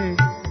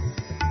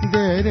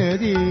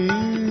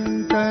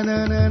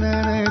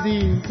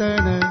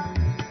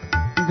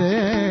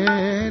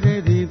 दे